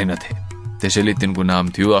बिराउने गर्दैनथे, त्यसैले तिनको नाम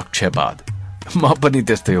थियो अक्षपाद। म पनि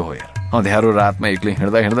त्यस्तै हो यार, अँध्यारो रातमा एक्लै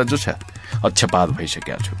हिँड्दा हिँड्दा जो छ अच्छपाद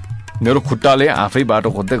भइसकेको छु। मेरो खुट्टाले आफै बाटो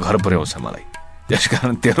खोज्दै घर पुर्याउँछ मलाई,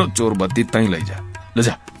 त्यसकारण तेरो चोर बत्ती तै लैजा, ल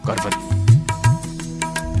जा घर पनि।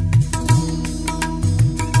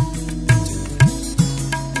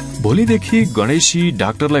 भोलिदेखि गणेशी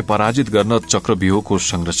डाक्टरलाई पराजित गर्न चक्रव्यूहको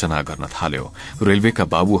संरचना गर्न थाल्यो। रेलवेका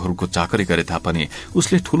बाबुहरूको चाकरी गरे तापनि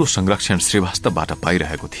उसले ठूलो संरक्षण श्रीवास्तवबाट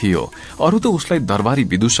पाइरहेको थियो। अरू त उसलाई दरबारी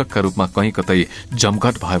विदूषकका रूपमा कहीँ कतै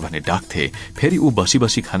जमघट भयो भने डाक्थे, फेरि ऊ बसी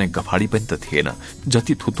बसी खाने गफाडी पनि त थिएन।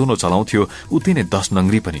 जति थुतुनो चलाउँथ्यो उति नै 10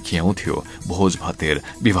 नङ्ग्री पनि खियाउँथ्यो। भोज भतेर,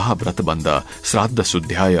 विवाह व्रतबन्ध, श्राद्ध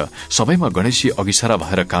शुद्ध्याय सबैमा गणेशी अघिसरा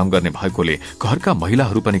भएर काम गर्ने भएकोले घरका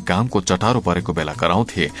महिलाहरू पनि कामको चटारो परेको बेला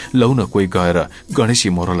कराउँथे। लौन कोही गएर गणेशी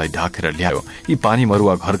मोरोलाई ढाकेर ल्यायो। यी पानी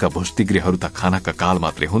मरुवा घरका भुस्तिगृहहरू त खानाका काल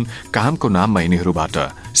मात्रै हुन्, कामको नाममा यिनीहरूबाट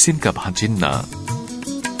सिनका भाँचिन्न।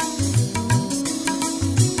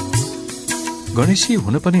 गणेशी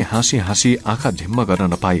हुन पनि हाँसी हाँसी आँखा झिम्म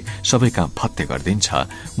गर्न नपाई सबै काम फत्ते गरिदिन्छ।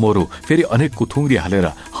 मोरो फेरि अनेक कुथुङ्ग्री हालेर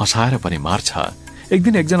हँसाएर पनि मार्छ। एक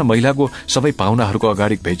दिन एकजना महिलाको सबै पाहुनाहरूको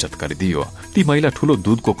अगाडि बेइज्जत गरिदियो। ती महिला ठूलो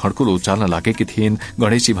दूधको खड्कुलो उचाल्न लागेकी थिइन्।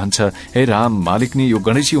 गणेशी भन्छ, हे राम मालिकनी, यो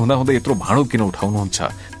गणेशी हुँदाहुँदै यत्रो भाँडो किन उठाउनुहुन्छ?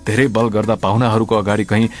 धेरै बल गर्दा पाहुनाहरूको अगाडि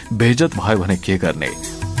कहीँ बेइज्जत भयो भने के गर्ने?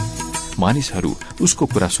 मानिसहरू उसको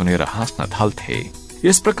कुरा सुनेर हाँस्न थाल्थे।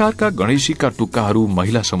 यस प्रकारका गणेशीका टुक्काहरू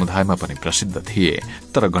महिला समुदायमा पनि प्रसिद्ध थिए,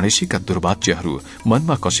 तर गणेशीका दुर्वाच्यहरू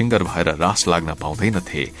मनमा कसिङ्गर भएर रास लाग्न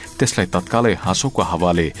पाउँदैनथे। त्यसलाई तत्कालै हाँसोको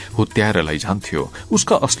हावाले हुत्याएर लैजान्थ्यो।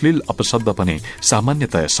 उसका अश्लील अपशब्द पनि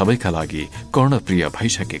सामान्यतया सबैका लागि कर्णप्रिय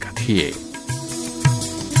भइसकेका थिए।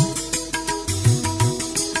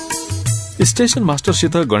 स्टेशन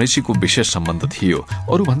मास्टरसित गणेशीको विशेष सम्बन्ध थियो,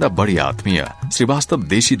 अरूभन्दा बढ़ी आत्मीय। श्रीवास्तव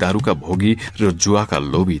देशी दारूका भोगी र जुवाका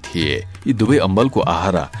लोभी थिए। यी दुवै अम्बलको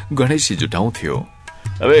आहारा गणेशी जुटाउँथ्यो।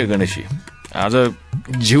 अबे गणेशी, आज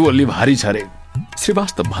जिउ अलि भारी छ रे,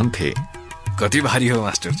 श्रीवास्तव भन्थे। कति भारी हो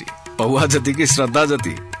मास्टरजी? पौवा जति कि श्रद्धा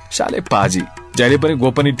जति? साले पाजी जहिले पनि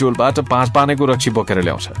गोपनी टोलबाट 5 पानेको रक्सी बोकेर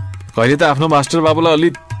ल्याउँछ। कहिले त आफ्नो मास्टर बाबुलाई अलि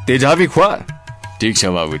तेजाबी खुवा। ठिक छ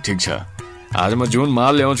बाबु, ठिक छ। आज म जुन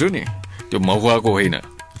माल ल्याउँछु नि त्यो महुवाको होइन,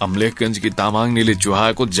 अम्लेखगंजकी तामाङनीले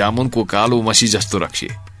चुहाएको जामुनको कालो मसी जस्तो रक्सी।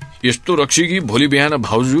 यस्तो रक्सी कि भोलि बिहान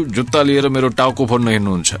भाउजू जुत्ता लिएर मेरो टाउको फोड्न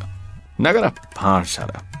हिँड्नुहुन्छ। नगर फाँड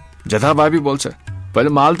सारा, जथाभावी बोल्छ। पहिले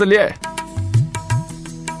माल त ल्याए।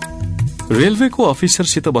 रेलवेको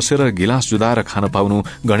अफिसरसित बसेर गिलास जुदाएर खान पाउनु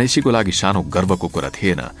गणेशीको लागि सानो गर्वको कुरा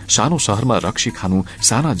थिएन। सानो शहरमा रक्सी खानु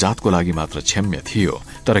साना जातको लागि मात्र क्षम्य थियो,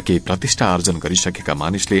 तर केही प्रतिष्ठा आर्जन गरिसकेका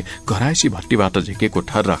मानिसले घरायसी भट्टीबाट झिकेको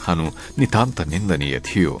ठर्रा खानु नितान्त निन्दनीय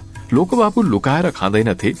थियो। लोकबाबु लुकाएर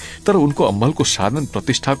खाँदैनथे, तर उनको अम्मलको साधन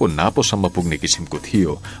प्रतिष्ठाको नापोसम्म पुग्ने किसिमको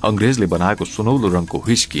थियो। अंग्रेजले बनाएको सुनौलो रंगको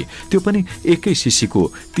व्हिस्की, त्यो पनि एकै शिशीको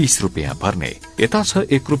 30 रुपियाँ पर्ने। यता छ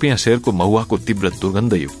 1 रुपियाँ शेरको महुवाको तीव्र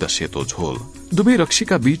दुर्गन्धयुक्त सेतो झोल। दुवै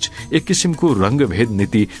रक्सीका बीच एक किसिमको रंगभेद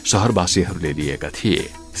नीति शहरवासीहरूले लिएका थिए।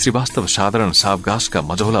 श्रीवास्तव साधारण सावगासका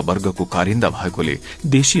मझौला वर्गको कारिन्दा भएकोले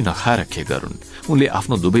देशी नखाएर के गरून्। उनले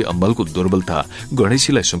आफ्नो दुवै अम्बलको दुर्बलता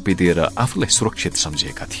गणेशीलाई सुम्पिदिएर आफूलाई सुरक्षित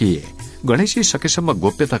सम्झेका थिए। गणेशी सकेसम्म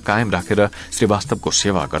गोप्यता कायम राखेर श्रीवास्तवको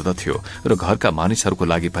सेवा गर्दथ्यो र घरका मानिसहरूको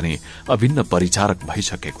लागि पनि अभिन्न परिचारक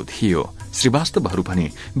भइसकेको थियो। श्रीवास्तवहरू पनि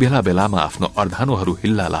बेला बेलामा आफ्नो अर्धानुहरू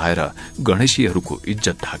हिल्ला लाएर गणेशीहरूको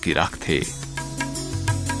इज्जत ढाकी राख्थे।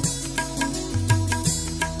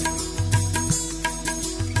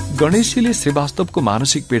 गणेशीले श्रीवास्तवको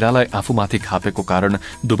मानसिक पीड़ालाई आफूमाथि खापेको कारण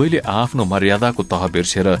दुवैले आफ्नो मर्यादाको तह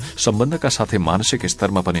बिर्सेर सम्बन्धका साथै मानसिक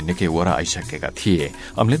स्तरमा पनि निकै वरा आइसकेका थिए।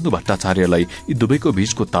 अमलेन्दु भट्टाचार्यलाई यी दुवैको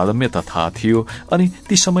बीचको तादम्यता थाहा थियो अनि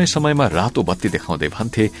ती समय समयमा रातो बत्ती देखाउँदै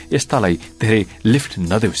भन्थे, यस्तालाई धेरै लिफ्ट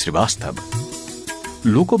नदेऊ श्रीवास्तव।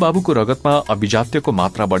 लोकोबाबुको रगतमा अभिजात्यको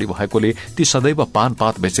मात्रा बढ़ी भएकोले ती सदैव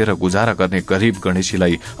पानपात बेचेर गुजारा गर्ने गरीब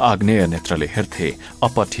गणेशीलाई आग्नेय नेत्रले हेर्थे,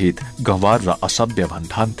 अपठित, गंवार र असभ्य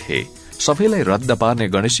भन्ठान्थे। सबैलाई रद्द पार्ने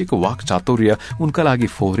गणेशीको वाक चातुर्य उनका लागि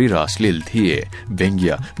फोहोरी र अश्लील थिए।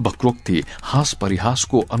 व्यङ्ग्य, वक्रोक्ति, हाँस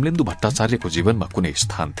परिहासको अमलेन्दु भट्टाचार्यको जीवनमा कुनै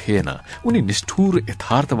स्थान थिएन। उनी निष्ठुर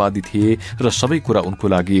यथार्थवादी थिए र सबै कुरा उनको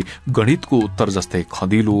लागि गणितको उत्तर जस्तै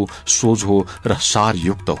खदिलो, सोझो र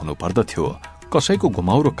सारयुक्त हुनु पर्दथ्यो। कसैको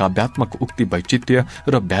घुमाउरो काव्यात्मक उक्ति वैचित्र्य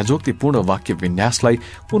र व्याजोक्तिपूर्ण वाक्य विन्यासलाई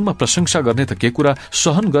उनमा प्रशंसा गर्ने त के कुरा,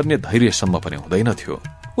 सहन गर्ने धैर्यसम्म पनि हुँदैनथ्यो।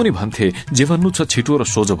 उनी भन्थे, जे भन्नु छ छिटो र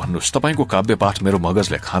सोझो भन्नुहोस्, तपाईको काव्य पाठ मेरो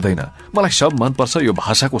मगजले खाँदैन। मलाई सब मनपर्छ, यो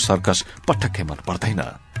भाषाको सर्कस पटक्कै मन पर्दैन।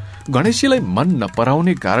 गणेशीलाई मन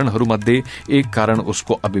नपराउने कारणहरूमध्ये एक कारण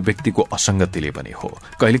उसको अभिव्यक्तिको असंगतिले पनि हो।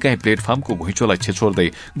 कहिलेकाहीँ प्लेटफर्मको घुइँचोलाई छेछोड्दै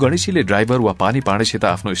गणेशीले ड्राइभर वा पानी पाण्डेसित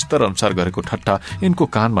आफ्नो स्तर अनुसार गरेको ठट्टा यिनको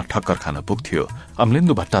कानमा ठक्कर खान पुग्थ्यो।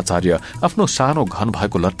 अमलेन्दु भट्टाचार्य आफ्नो सानो घन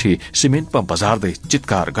भएको लट्ठी सिमेन्टमा बजार्दै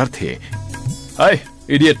चित्कार गर्थे, "ऐ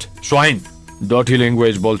इडियट, स्वाइन, डटी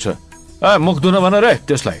ल्याङ्ग्वेज बोल्छ, मुख धुन भन रे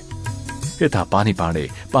त्यसलाई।" यता पानी पाण्डे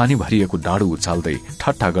पानी भरिएको डाडु उचाल्दै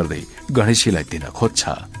ठट्टा गर्दै गणेशीलाई दिन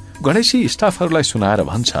खोज्छ। गणेशी स्टाफहरूलाई सुनाएर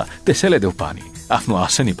भन्छ, त्यसैलाई देऊ पानी, आफ्नो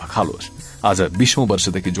आसनी पखालोस्। आज 20औं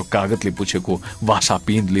वर्षदेखि जो कागतले पुछेको वासा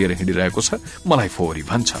पिँध लिएर हिँडिरहेको छ, मलाई फोहोरी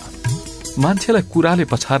भन्छ। मान्छेलाई कुराले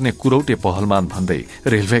पछार्ने कुरौटे पहलमान भन्दै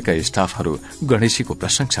रेलवेका स्टाफहरू गणेशीको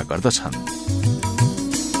प्रशंसा गर्दछन्।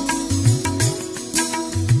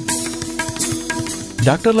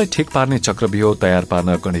 डाक्टरलाई ठिक पार्ने चक्रव्यूह तयार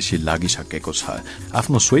पार्न गणेशी लागिसकेको छ।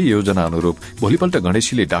 आफ्नो सोही योजना अनुरूप भोलिपल्ट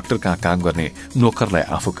गणेशीले डाक्टर कहाँ काम गर्ने नोकरलाई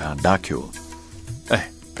आफू कहाँ डाक्यो।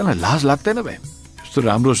 तँलाई लाज लाग्दैन बे? यस्तो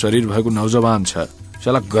राम्रो शरीर भएको नौजवान छ,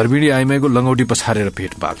 साला गर्भिणी आइमाईको लंगौटी पछारेर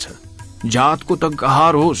पेट पाल्छ। जातको त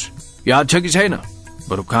गहार होस्, याद छ कि छैन?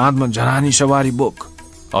 बरु काँधमा जनानी सवारी बोक,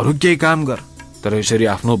 अरू केही काम गर, तर यसरी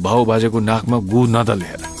आफ्नो भाउ बाजेको नाकमा गु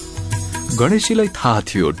नदलेर। गणेशीलाई थाहा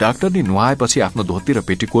थियो डाक्टरले नुहाएपछि आफ्नो धोती र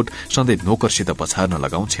पेटीकोट सधैँ नोकरसित पछार्न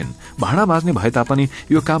लगाउँछिन्। भाँडा माझ्ने भए तापनि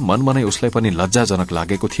यो काम मनमनै उसलाई पनि लज्जाजनक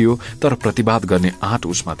लागेको थियो, तर प्रतिवाद गर्ने आँट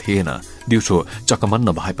उसमा थिएन। दिउँसो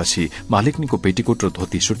चकमन्न भएपछि मालिकनीको पेटीकोट र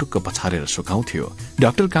धोती सुटुक्क पछारेर सुकाउँथ्यो।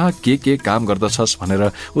 डाक्टर कहाँ के काम गर्दछस्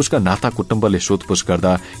भनेर उसका नाता कुटुम्बले सोधपुछ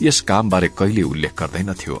गर्दा यस कामबारे कहिले उल्लेख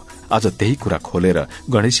गर्दैनथ्यो। आज त्यही कुरा खोलेर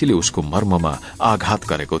गणेशीले उसको मर्ममा आघात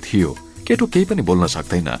गरेको थियो। केटो केही पनि बोल्न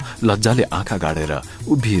सक्दैन, लज्जाले आँखा गाडेर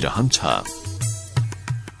उभिरहन्छ।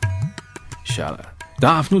 शाला, त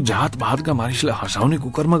आफ्नो जात भातका मानिसलाई हँसाउने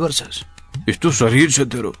कुकर्म गर्छस्? यस्तो शरीर छ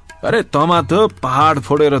तेरो, अरे तमा त पहाड़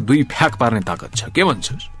फोडेर 2 फ्याक पार्ने ताकत छ, के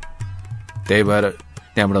भन्छस्? त्यही भएर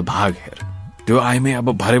त्यहाँबाट भाग हेर। त्यो आइमै अब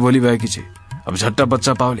भरे भोलि भएकी छ, अब झट्टा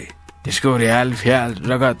बच्चा पाउले त्यसको र्याल फ्याल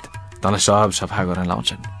रगत तँलाई सब सफा गर्न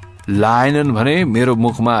लाउँछन्। लाएनन् भने मेरो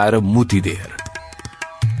मुखमा आएर मुती देयर।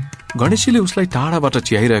 गणेशीले उसलाई टाढाबाट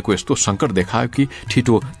चिहाइरहेको यस्तो संकट देखायो कि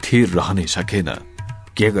ठिटो थिर रहनै सकेन।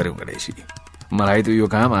 के गर्यो गणेशी, मलाई त यो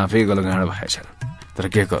काम आफै गलगाँड भएछ, तर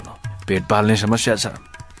के गर्नु, पेट पाल्ने समस्या छ,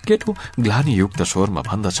 केटो ग्लानीयुक्त स्वरमा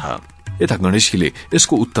भन्दछ। यता गणेशीले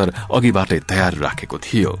यसको उत्तर अघिबाटै तयार राखेको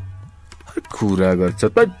थियो। कुरा गर्छ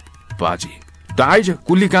त बाजी, आइज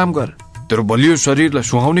कुल्ली काम गर, तेरो बलियो शरीरलाई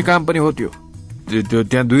सुहाउने काम पनि हो त्यो।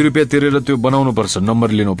 त्यहाँ 2 रुपियाँ तिरेर त्यो बनाउनु पर्छ, नम्बर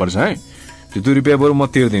लिनुपर्छ है। त्यो 2 रुपियाँ बरु म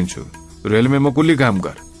तिर्दिन्छु, रेलवेमा कुल्ली काम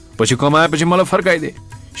गर, पछि कमाएपछि मलाई फर्काइदे।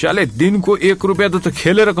 शाले दिनको 1 रुपियाँ त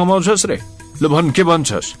खेलेर कमाउँछस् रे। ल भन्, के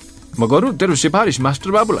भन्छस्? म गरौँ तेरो सिफारिस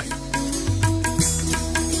मास्टर बाबुलाई?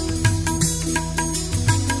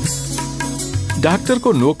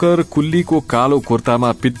 डाक्टरको नोकर कुल्लीको कालो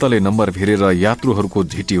कुर्तामा पित्तले नम्बर भिरेर यात्रुहरूको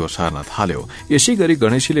झिटी ओसार्न थाल्यो। यसै गरी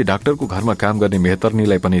गणेशीले डाक्टरको घरमा काम गर्ने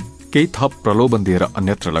मेहतर्नीलाई पनि केही थप प्रलोभन दिएर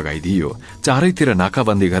अन्यत्र लगाइदियो। चारैतिर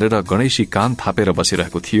नाकाबन्दी गरेर गणेशी कान थापेर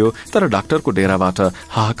बसिरहेको थियो, तर डाक्टरको डेराबाट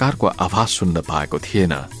हाहाकारको आवाज सुन्न पाएको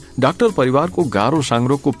थिएन। डाक्टर परिवारको गाह्रो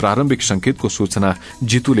सांग्रोको प्रारम्भिक संकेतको सूचना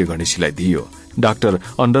जितुले गणेशीलाई दियो। डाक्टर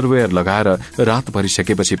अन्डरवेयर लगाएर रात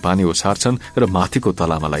भरिसकेपछि पानी ओसार्छन् र माथिको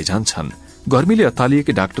तलामा लैजान्छन्। गर्मीले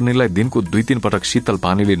अत्तालिएकी डाक्टरनीलाई दिनको 2-3 पटक शीतल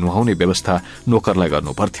पानीले नुहाउने व्यवस्था नोकरलाई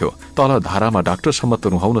गर्नुपर्थ्यो। तल धारामा डाक्टरसम्म त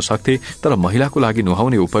नुहाउन सक्थे, तर महिलाको लागि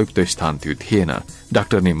नुहाउने उपयुक्त स्थान त्यो थिएन।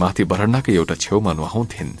 डाक्टरनी माथि बरण्डाकै एउटा छेउमा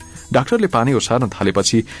नुहाउँथिन्। डाक्टरले पानी ओसार्न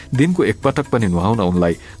थालेपछि दिनको एकपटक पनि नुहाउन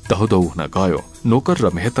उनलाई दौदौ हुन गयो। नोकर र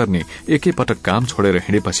मेहतरनी एकैपटक काम छोडेर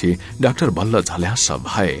हिँडेपछि डाक्टर बल्ल झल्यास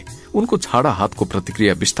भए। उनको छाडा हातको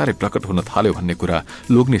प्रतिक्रिया बिस्तारै प्रकट हुन थाल्यो भन्ने कुरा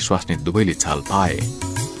लोग्ने स्वास्नी दुवैले चाल पाए।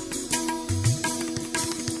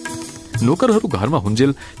 नोकरहरू घरमा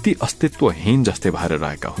हुन्जेल ती अस्तित्वहीन जस्तै भएर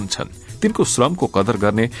रहेका हुन्छन्। तिनको श्रमको कदर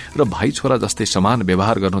गर्ने र भाइ छोरा जस्तै समान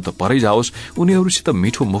व्यवहार गर्नु त परै जाओस्, उनीहरूसित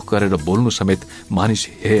मिठो मुख गरेर बोल्नु समेत मानिस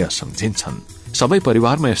हेय सम्झिन्छन्। सबै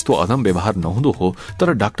परिवारमा यस्तो अदम व्यवहार नहुँदो हो,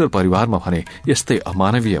 तर डाक्टर परिवारमा भने यस्तै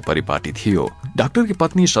अमानवीय परिपाटी थियो। डाक्टरकी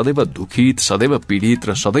पत्नी सदैव दुखित, सदैव पीड़ित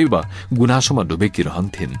र सदैव गुनासोमा डुबेकी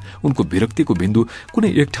रहन्थिन्। उनको विरक्तिको बिन्दु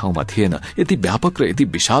कुनै एक ठाउँमा थिएन। यति व्यापक र यति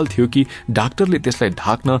विशाल थियो कि डाक्टरले त्यसलाई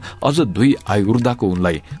ढाक्न अझ 2 आयुर्दाको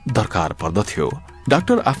उनलाई दरकार पर्दथ्यो।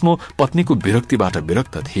 डाक्टर आफ्नो पत्नीको विरक्तिबाट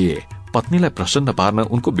विरक्त थिए। पत्नीलाई प्रसन्न पार्न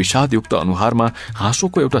उनको विषादयुक्त अनुहारमा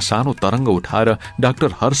हाँसोको एउटा सानो तरंग उठाएर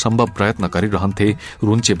डाक्टर हर सम्भव प्रयत्न गरिरहन्थे।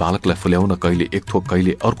 रुन्चे बालकलाई फुल्याउन कहिले एक थोक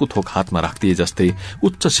कहिले अर्को थोक हातमा राख्दिए जस्तै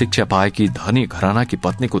उच्च शिक्षा पाएकी धनी घरानाकी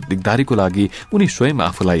पत्नीको दिगदारीको लागि उनी स्वयं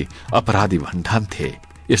आफूलाई अपराधी भन्ठान्थे।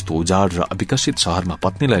 यस्तो उजाड र अविकसित शहरमा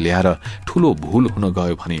पत्नीलाई ल्याएर ठूलो भूल हुन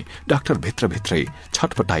गयो भने डाक्टर भित्रभित्रै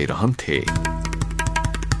छटपटाइरहन्थे।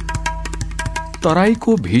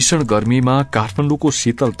 तराईको भीषण गर्मीमा काठमाडौँको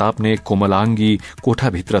शीतल ताप्ने कोमलाङ्गी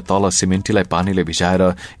कोठाभित्र तल सिमेन्टीलाई पानीले भिजाएर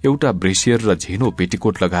एउटा ब्रेसियर र झिनो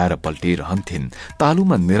पेटिकोट लगाएर पल्टिरहन्थिन्।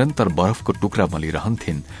 तालुमा निरन्तर बरफको टुक्रा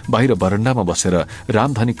मलिरहन्थिन्। बाहिर बरण्डामा बसेर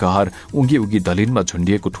रामधनी कहर उगी उगी दलिनमा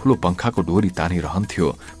झुण्डिएको ठूलो पंखाको डोरी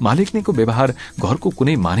तानिरहन्थ्यो। मालिकनीको व्यवहार घरको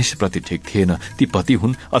कुनै मानिसप्रति ठिक थिएन, ती पति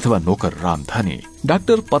हुन् अथवा नोकर रामधनी।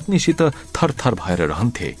 डाक्टर पत्नीसित थरथर भएर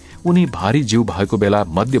रहन्थे। उनी भारी जीव भएको बेला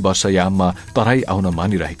मध्य वर्षयाममा तराई आउन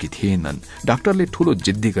मानिरहेकी थिएनन्। डाक्टरले ठूलो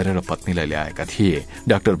जिद्दी गरेर पत्नीलाई ल्याएका थिए।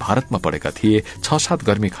 डाक्टर भारतमा पढेका थिए। 6-7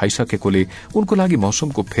 गर्मी खाइसकेकोले उनको लागि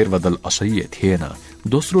मौसमको फेरबदल असह्य थिएन।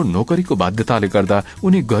 दोस्रो, नोकरीको बाध्यताले गर्दा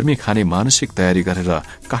उनी गर्मी खाने मानसिक तयारी गरेर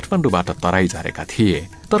काठमाडौँबाट तराई झरेका थिए।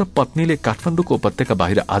 तर पत्नीले काठमाडौँको उपत्यका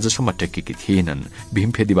बाहिर आजसम्म टेकेकी थिएनन्।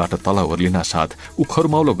 भीमफेदीबाट तल ओर्लिना साथ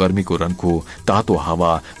उखरमौलो गर्मीको रन्को, तातो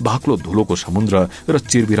हावा, बाक्लो धुलोको समुद्र र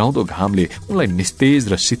चिरबिराउँदो घामले उनलाई निस्तेज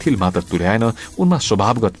र शिथिल मात्र तुल्याएन, उनमा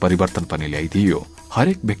स्वभावगत परिवर्तन पनि ल्याइदियो।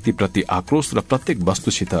 हरेक व्यक्तिप्रति आक्रोश र प्रत्येक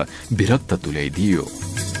वस्तुसित विरक्त तुल्याइदियो।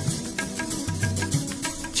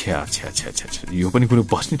 छ्या छ्या छ्या छ्या, यो पनि कुनै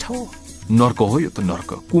बस्ने ठाउँ? नर्क हो यो त, नर्क,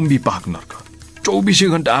 कुम्बी पाक नर्क। 24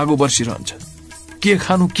 घण्टा आगो बर्सिरहन्छ। के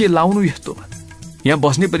खानु के लाउनु यस्तोमा? यहाँ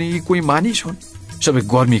बस्ने पनि कोही मानिस हुन्? सबै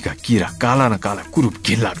गर्मीका किरा, काला न काला कुरूप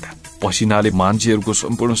घिनलाग्दा। पसिनाले मान्छेहरूको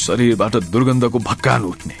सम्पूर्ण शरीरबाट दुर्गन्धको भक्कान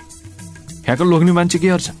उठ्ने। यहाँका लोग्ने मान्छे के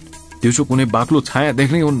गर्छन्? दिउँसो कुनै बाक्लो छाया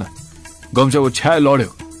देख्नै हुन्न। गम्छाको छाया लड्यो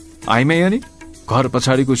आइमै अनि घर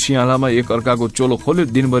पछाडिको सियालामा एक अर्काको चोलो खोल्यो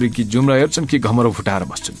दिनभरि कि जुम्रा हेर्छन् कि घमरो फुटाएर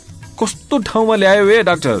बस्छन्। कस्तो ठाउँमा ल्यायो ए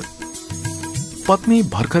डाक्टर? पत्नी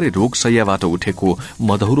भर्खरै रोग शय्याबाट उठेको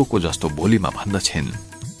मधौरोको जस्तो बोलीमा भन्दछन्।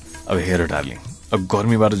 अब हेर डार्लिङ, अब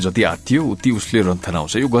गर्मीबाट जति आत्तियो उति उसले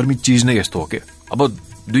रन्थनाउँछ। यो गर्मी चिज नै यस्तो हो के। अब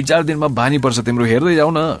 2-4 दिनमा बानी पर्छ तिम्रो, हेर्दै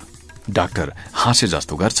जाऊ न। डाक्टर हाँसे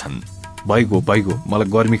जस्तो गर्छन्। बैगो मलाई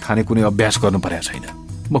गर्मी खाने कुनै अभ्यास गर्नु परेको छैन।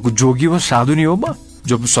 म जोगी हो, साधुनी हो, म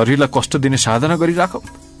जो शरीरलाई कष्ट दिने साधना गरिराख।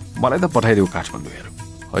 मलाई त पठाइदेऊ काठमाडौँ। हेर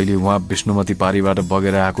अहिले उहाँ विष्णुमती पारीबाट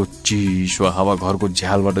बगेर आएको चिसो हावा घरको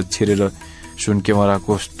झ्यालबाट छिरेर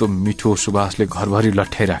सुनकेमराको कस्तो मिठो सुवासले घरभरि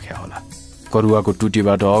लट्ठाइराख्या होला। करुवाको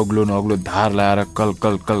टुटीबाट अग्लो न अग्लो धार लाएर कल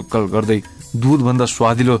कल कल कल गर्दै दूध भन्दा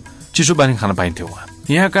स्वादिलो चिसो पानी खान पाइन्थ्यो उहाँ।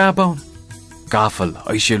 यहाँ कहाँ पाउन्? काफल,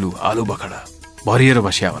 ऐसेलु, आलु बखडा भरिएर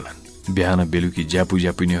बस्या होलान्। बिहान बेलुकी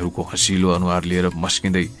ज्यापुज्यापिनीहरूको हँसिलो अनुहार लिएर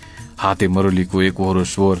मस्किँदै हाते मरोलीको एकहोरो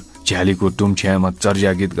स्वर, झ्यालीको टुम्छ्यामा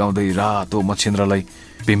चर्या गीत गाउँदै रातो मच्छिन्द्रलाई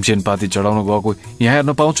भीमसेन पाती चढाउन गएको यहाँ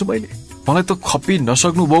हेर्न पाउँछु मैले। मलाई त खपी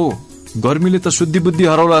नसक्नु भयो। गर्मीले त शुद्धि बुद्धि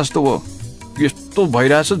हराउला जस्तो भयो। यस्तो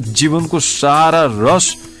भइरहेछ जीवनको सारा रस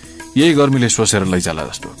यही गर्मीले सोसेर लैजाला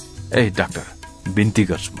जस्तो। ए डाक्टर, बिन्ती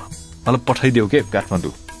गर्छु मलाई पठाइदेऊ के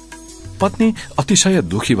काठमाडौँ। पत्नी अतिशय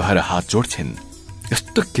दुखी भएर हात जोड्छिन्।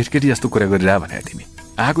 यस्तो केटकेटी जस्तो कुरा गरिरह भने तिमी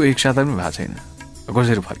आएको एक साता पनि भएको छैन,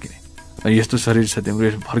 कसरी फर्किने? यस्तो शरीर छ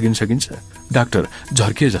तिम्रो, फर्किन सकिन्छ? डाक्टर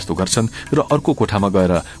झर्किए जस्तो गर्छन् र अर्को कोठामा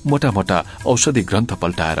गएर मोटा मोटा औषधि ग्रन्थ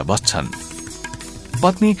पल्टाएर बस्छन्।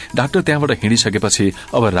 पत्नी डाक्टर त्यहाँबाट हिँडिसकेपछि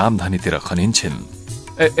अब रामधनीतिर खनिन्छन्।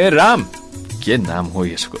 ए राम, के नाम हो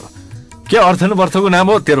यसको? के अर्थको नाम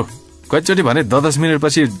हो तेरो? कतिचोटि भने 10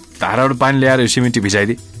 मिनटपछि धाराबाट पानी ल्याएर सिमेन्टी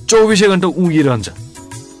भिजाइदिए 24 घण्टा उगिरहन्छ।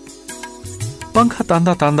 पंखा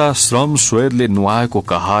तान्दा तान्दा श्रम स्वेदले नुहाएको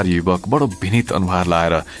कहार युवक बडो विनीत अनुहार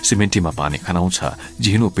लाएर सिमेन्टीमा पानी खनाउँछ।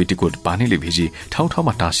 झिनो पेटीकोट पानीले भिजी ठाउँ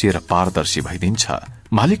ठाउँमा टाँसिएर पारदर्शी भइदिन्छ।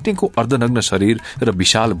 मालिकनीको अर्धनग्न शरीर र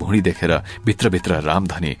विशाल भुँडी देखेर भित्रभित्र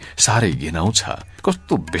रामधनी साह्रै घिनाउँछ।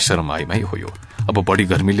 कस्तो बेशरम आइमाई हो यो। अब बढी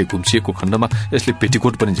गर्मीले गुम्सिएको खण्डमा यसले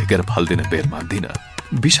पेटीकोट पनि झिकेर फाल्दिन बेर मान्दिन।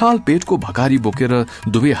 विशाल पेटको भकारी बोकेर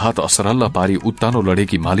दुवै हात असरल्ल पारी उत्तानो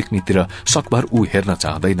लडेकी मालिकनीतिर सकभर ऊ हेर्न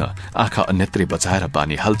चाहदैन। आँखा अन्यत्रै बचाएर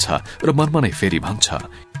पानी हाल्छ र मनमा नै फेरि भन्छ,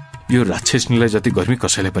 यो राक्षसनीलाई जति गर्मी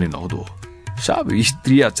कसैले पनि नहुँदो। सब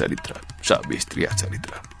स्त्रीया चरित्र, सब स्त्रीया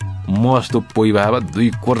चरित्र। म जस्तो पोइ भए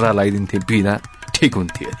 2 कोर्रा लगाइदिन्थे पिँदा ठिक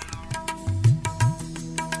हुन्थे।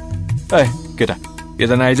 ए केटा,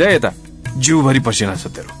 यता नआइज, यता जिउभरि पसिना छ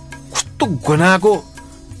तेरो। कस्तो गनाको,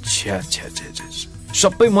 छ्या छ्या छ्या,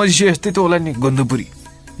 सबै मजिसो यस्तै त होला नि गन्धपुरी।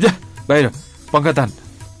 जा बाहिर पंखा तान।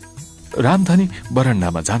 रामधनी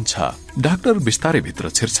बरण्डामा जान्छ। डाक्टर बिस्तारै भित्र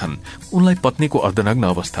छिर्छन्। उनलाई पत्नीको अर्धनग्न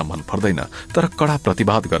अवस्था मन पर्दैन, तर कडा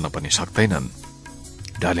प्रतिवाद गर्न पनि सक्दैनन्।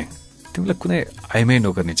 डार्लिङ, तिमीलाई कुनै आइमै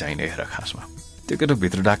नगर्ने चाहिने हेर। खासमा त्यो केटा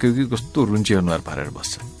भित्र डाक्यो कि कस्तो रुन्ची अनुहार पारेर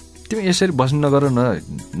बस्छ। तिमी यसरी बस्नु नगर न,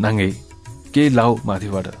 नाङ्गै केही लाऊ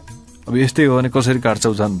माथिबाट। अब यस्तै हो भने कसरी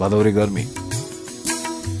काट्छौ झन् भदौरे गर्मी।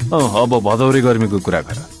 अब भदौरे गर्मीको कुरा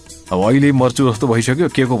गर। अब अहिले मर्चु जस्तो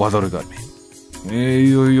भइसक्यो, के को भदौरे गर्मी?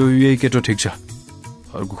 यो यही केटो ठिक छ,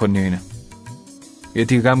 अर्को खोज्ने होइन।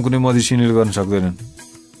 यति काम कुनै मधेसिनीले गर्न सक्दैनन्।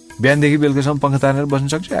 बिहानदेखि बेलुकासम्म पंखा तानेर बस्न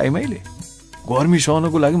सक्छ आइमाईले? गर्मी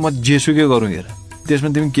सहनको लागि म जेसुकै गरौँ हेर। त्यसमा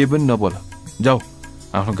तिमी केही पनि नबोल, जाऊ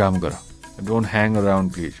आफ्नो काम गर। Don't hang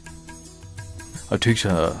around please. ठिक छ,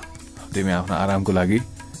 तिमी आफ्नो आरामको लागि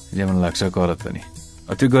जे मन लाग्छ गर त नि।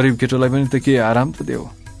 त्यो गरिब केटोलाई पनि त के आराम त देऊ।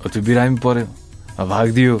 त्यो बिरामी पर्यो,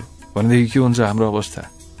 भागिदियो भनेदेखि के हुन्छ हाम्रो अवस्था?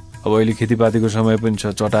 अब अहिले खेतीपातीको समय पनि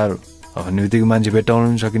छ, चटारो। अब नृत्यको मान्छे भेट्टाउन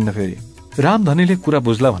पनि सकिन्न फेरि। रामधनीले कुरा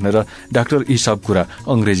बुझ्ला भनेर डाक्टर यी सब कुरा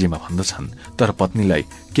अंग्रेजीमा भन्दछन्, तर पत्नीलाई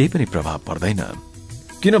केही पनि प्रभाव पर्दैन।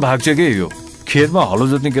 किन भाग्छ के यो? खेतमा हलो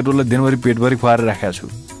जोत्ने केटोलाई दिनभरि पेटभरि खुवाएर राखेको छु।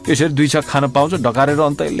 यसरी 2 छक खान पाउँछ डकारेर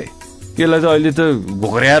अन्त यसले। यसलाई त अहिले त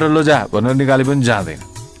घोक्र्याएर लजा भनेर निकाले पनि जाँदैन।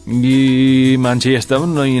 यी मान्छे यस्ता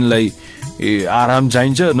पनि, न यिनलाई आराम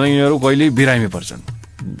चाहिन्छ, न यिनीहरू कहिले बिरामी पर्छन्।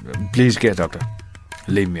 प्लिज के doctor,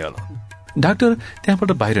 leave me alone. Doctor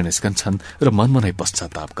त्यहाँबाट बाहिर निस्कन्छन् र मनमा नै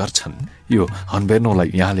पश्चाताप गर्छन्। यो हनबेर्नोलाई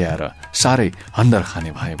यहाँ ल्याएर साह्रै हन्डर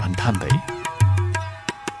खाने भए भन्ठान्दै।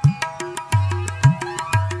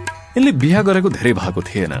 यिनले बिहा गरेको धेरै भएको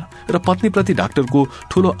थिएन र पत्नीप्रति डाक्टरको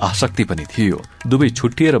ठूलो आसक्ति पनि थियो। दुवै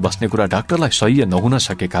छुट्टिएर बस्ने कुरा डाक्टरलाई सह्य नहुन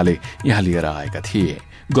सकेकाले यहाँ लिएर आएका थिए।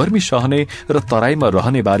 गर्मी सहने र तराईमा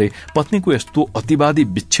रहने बारे पत्नीको यस्तो अतिवादी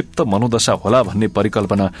विक्षिप्त मनोदशा होला भन्ने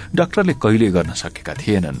परिकल्पना डाक्टरले कहिले गर्न सकेका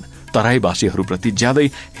थिएनन्। तराईवासीहरूप्रति ज्यादै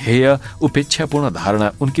हेय उपेक्षापूर्ण धारणा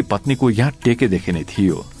उनकी पत्नीको यहाँ टेकेदेखि नै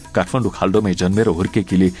थियो। काठमाडौँ खाल्डोमै जन्मेर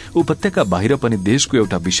हुर्केकीले उपत्यका बाहिर पनि देशको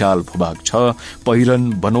एउटा विशाल भूभाग छ।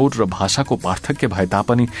 पहिरन, बनोट र भाषाको पार्थक्य भए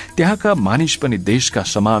तापनि त्यहाँका मानिस पनि देशका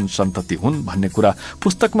समान सन्तति हुन् भन्ने कुरा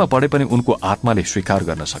पुस्तकमा पढे पनि उनको आत्माले स्वीकार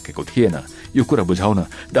गर्न सकेको थिएन। यो कुरा बुझाउन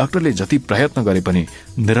डाक्टरले जति प्रयत्न गरे पनि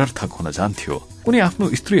निरर्थक हुन जान्थ्यो। उनी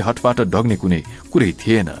आफ्नो स्त्री हटबाट डग्ने कुनै कुरै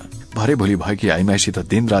थिएन। भरे भोलि भएकी आइमाईसित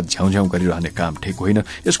दिनरात झ्याउझ्याउ गरिरहने काम ठिक होइन।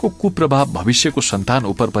 यसको कुप्रभाव भविष्यको सन्तान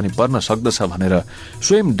उपर पनि पर्न सक्दछ भनेर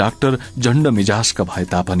स्वयं डाक्टर जण्ड मिजाजका भए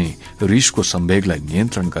तापनि रिसको सम्वेगलाई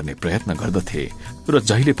नियन्त्रण गर्ने प्रयत्न गर्दथे र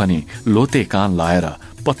जहिले पनि लोते कान लाएर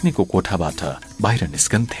पत्नीको कोठाबाट बाहिर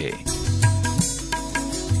निस्कन्थे।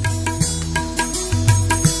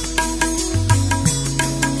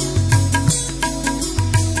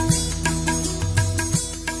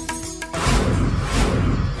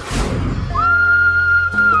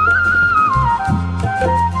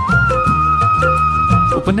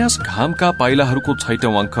 उपन्यास घामका पाइलाहरूको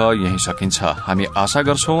 6औं अंक यही सकिन्छ। हामी आशा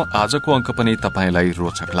गर्छौं आजको अंक पनि तपाईलाई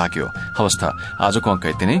रोचक लाग्यो। हवस् त, आजको अंक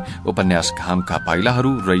यति नै। उपन्यास घामका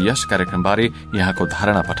पाइलाहरू र यस कार्यक्रमबारे यहाँको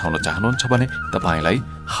धारणा पठाउन चाहनुहुन्छ भने तपाईलाई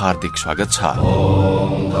हार्दिक स्वागत छ।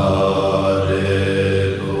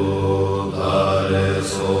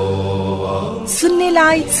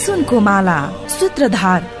 सुन्नेलाई सुनको माला।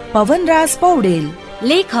 सूत्रधार पवनराज पौडेल।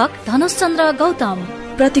 लेखक धनुषचन्द्र गौतम।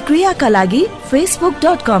 प्रतिक्रियाका लागि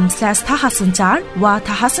facebook.com/थाहासञ्चार वा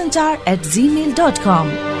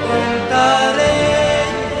थाहासञ्चार@gmail.com।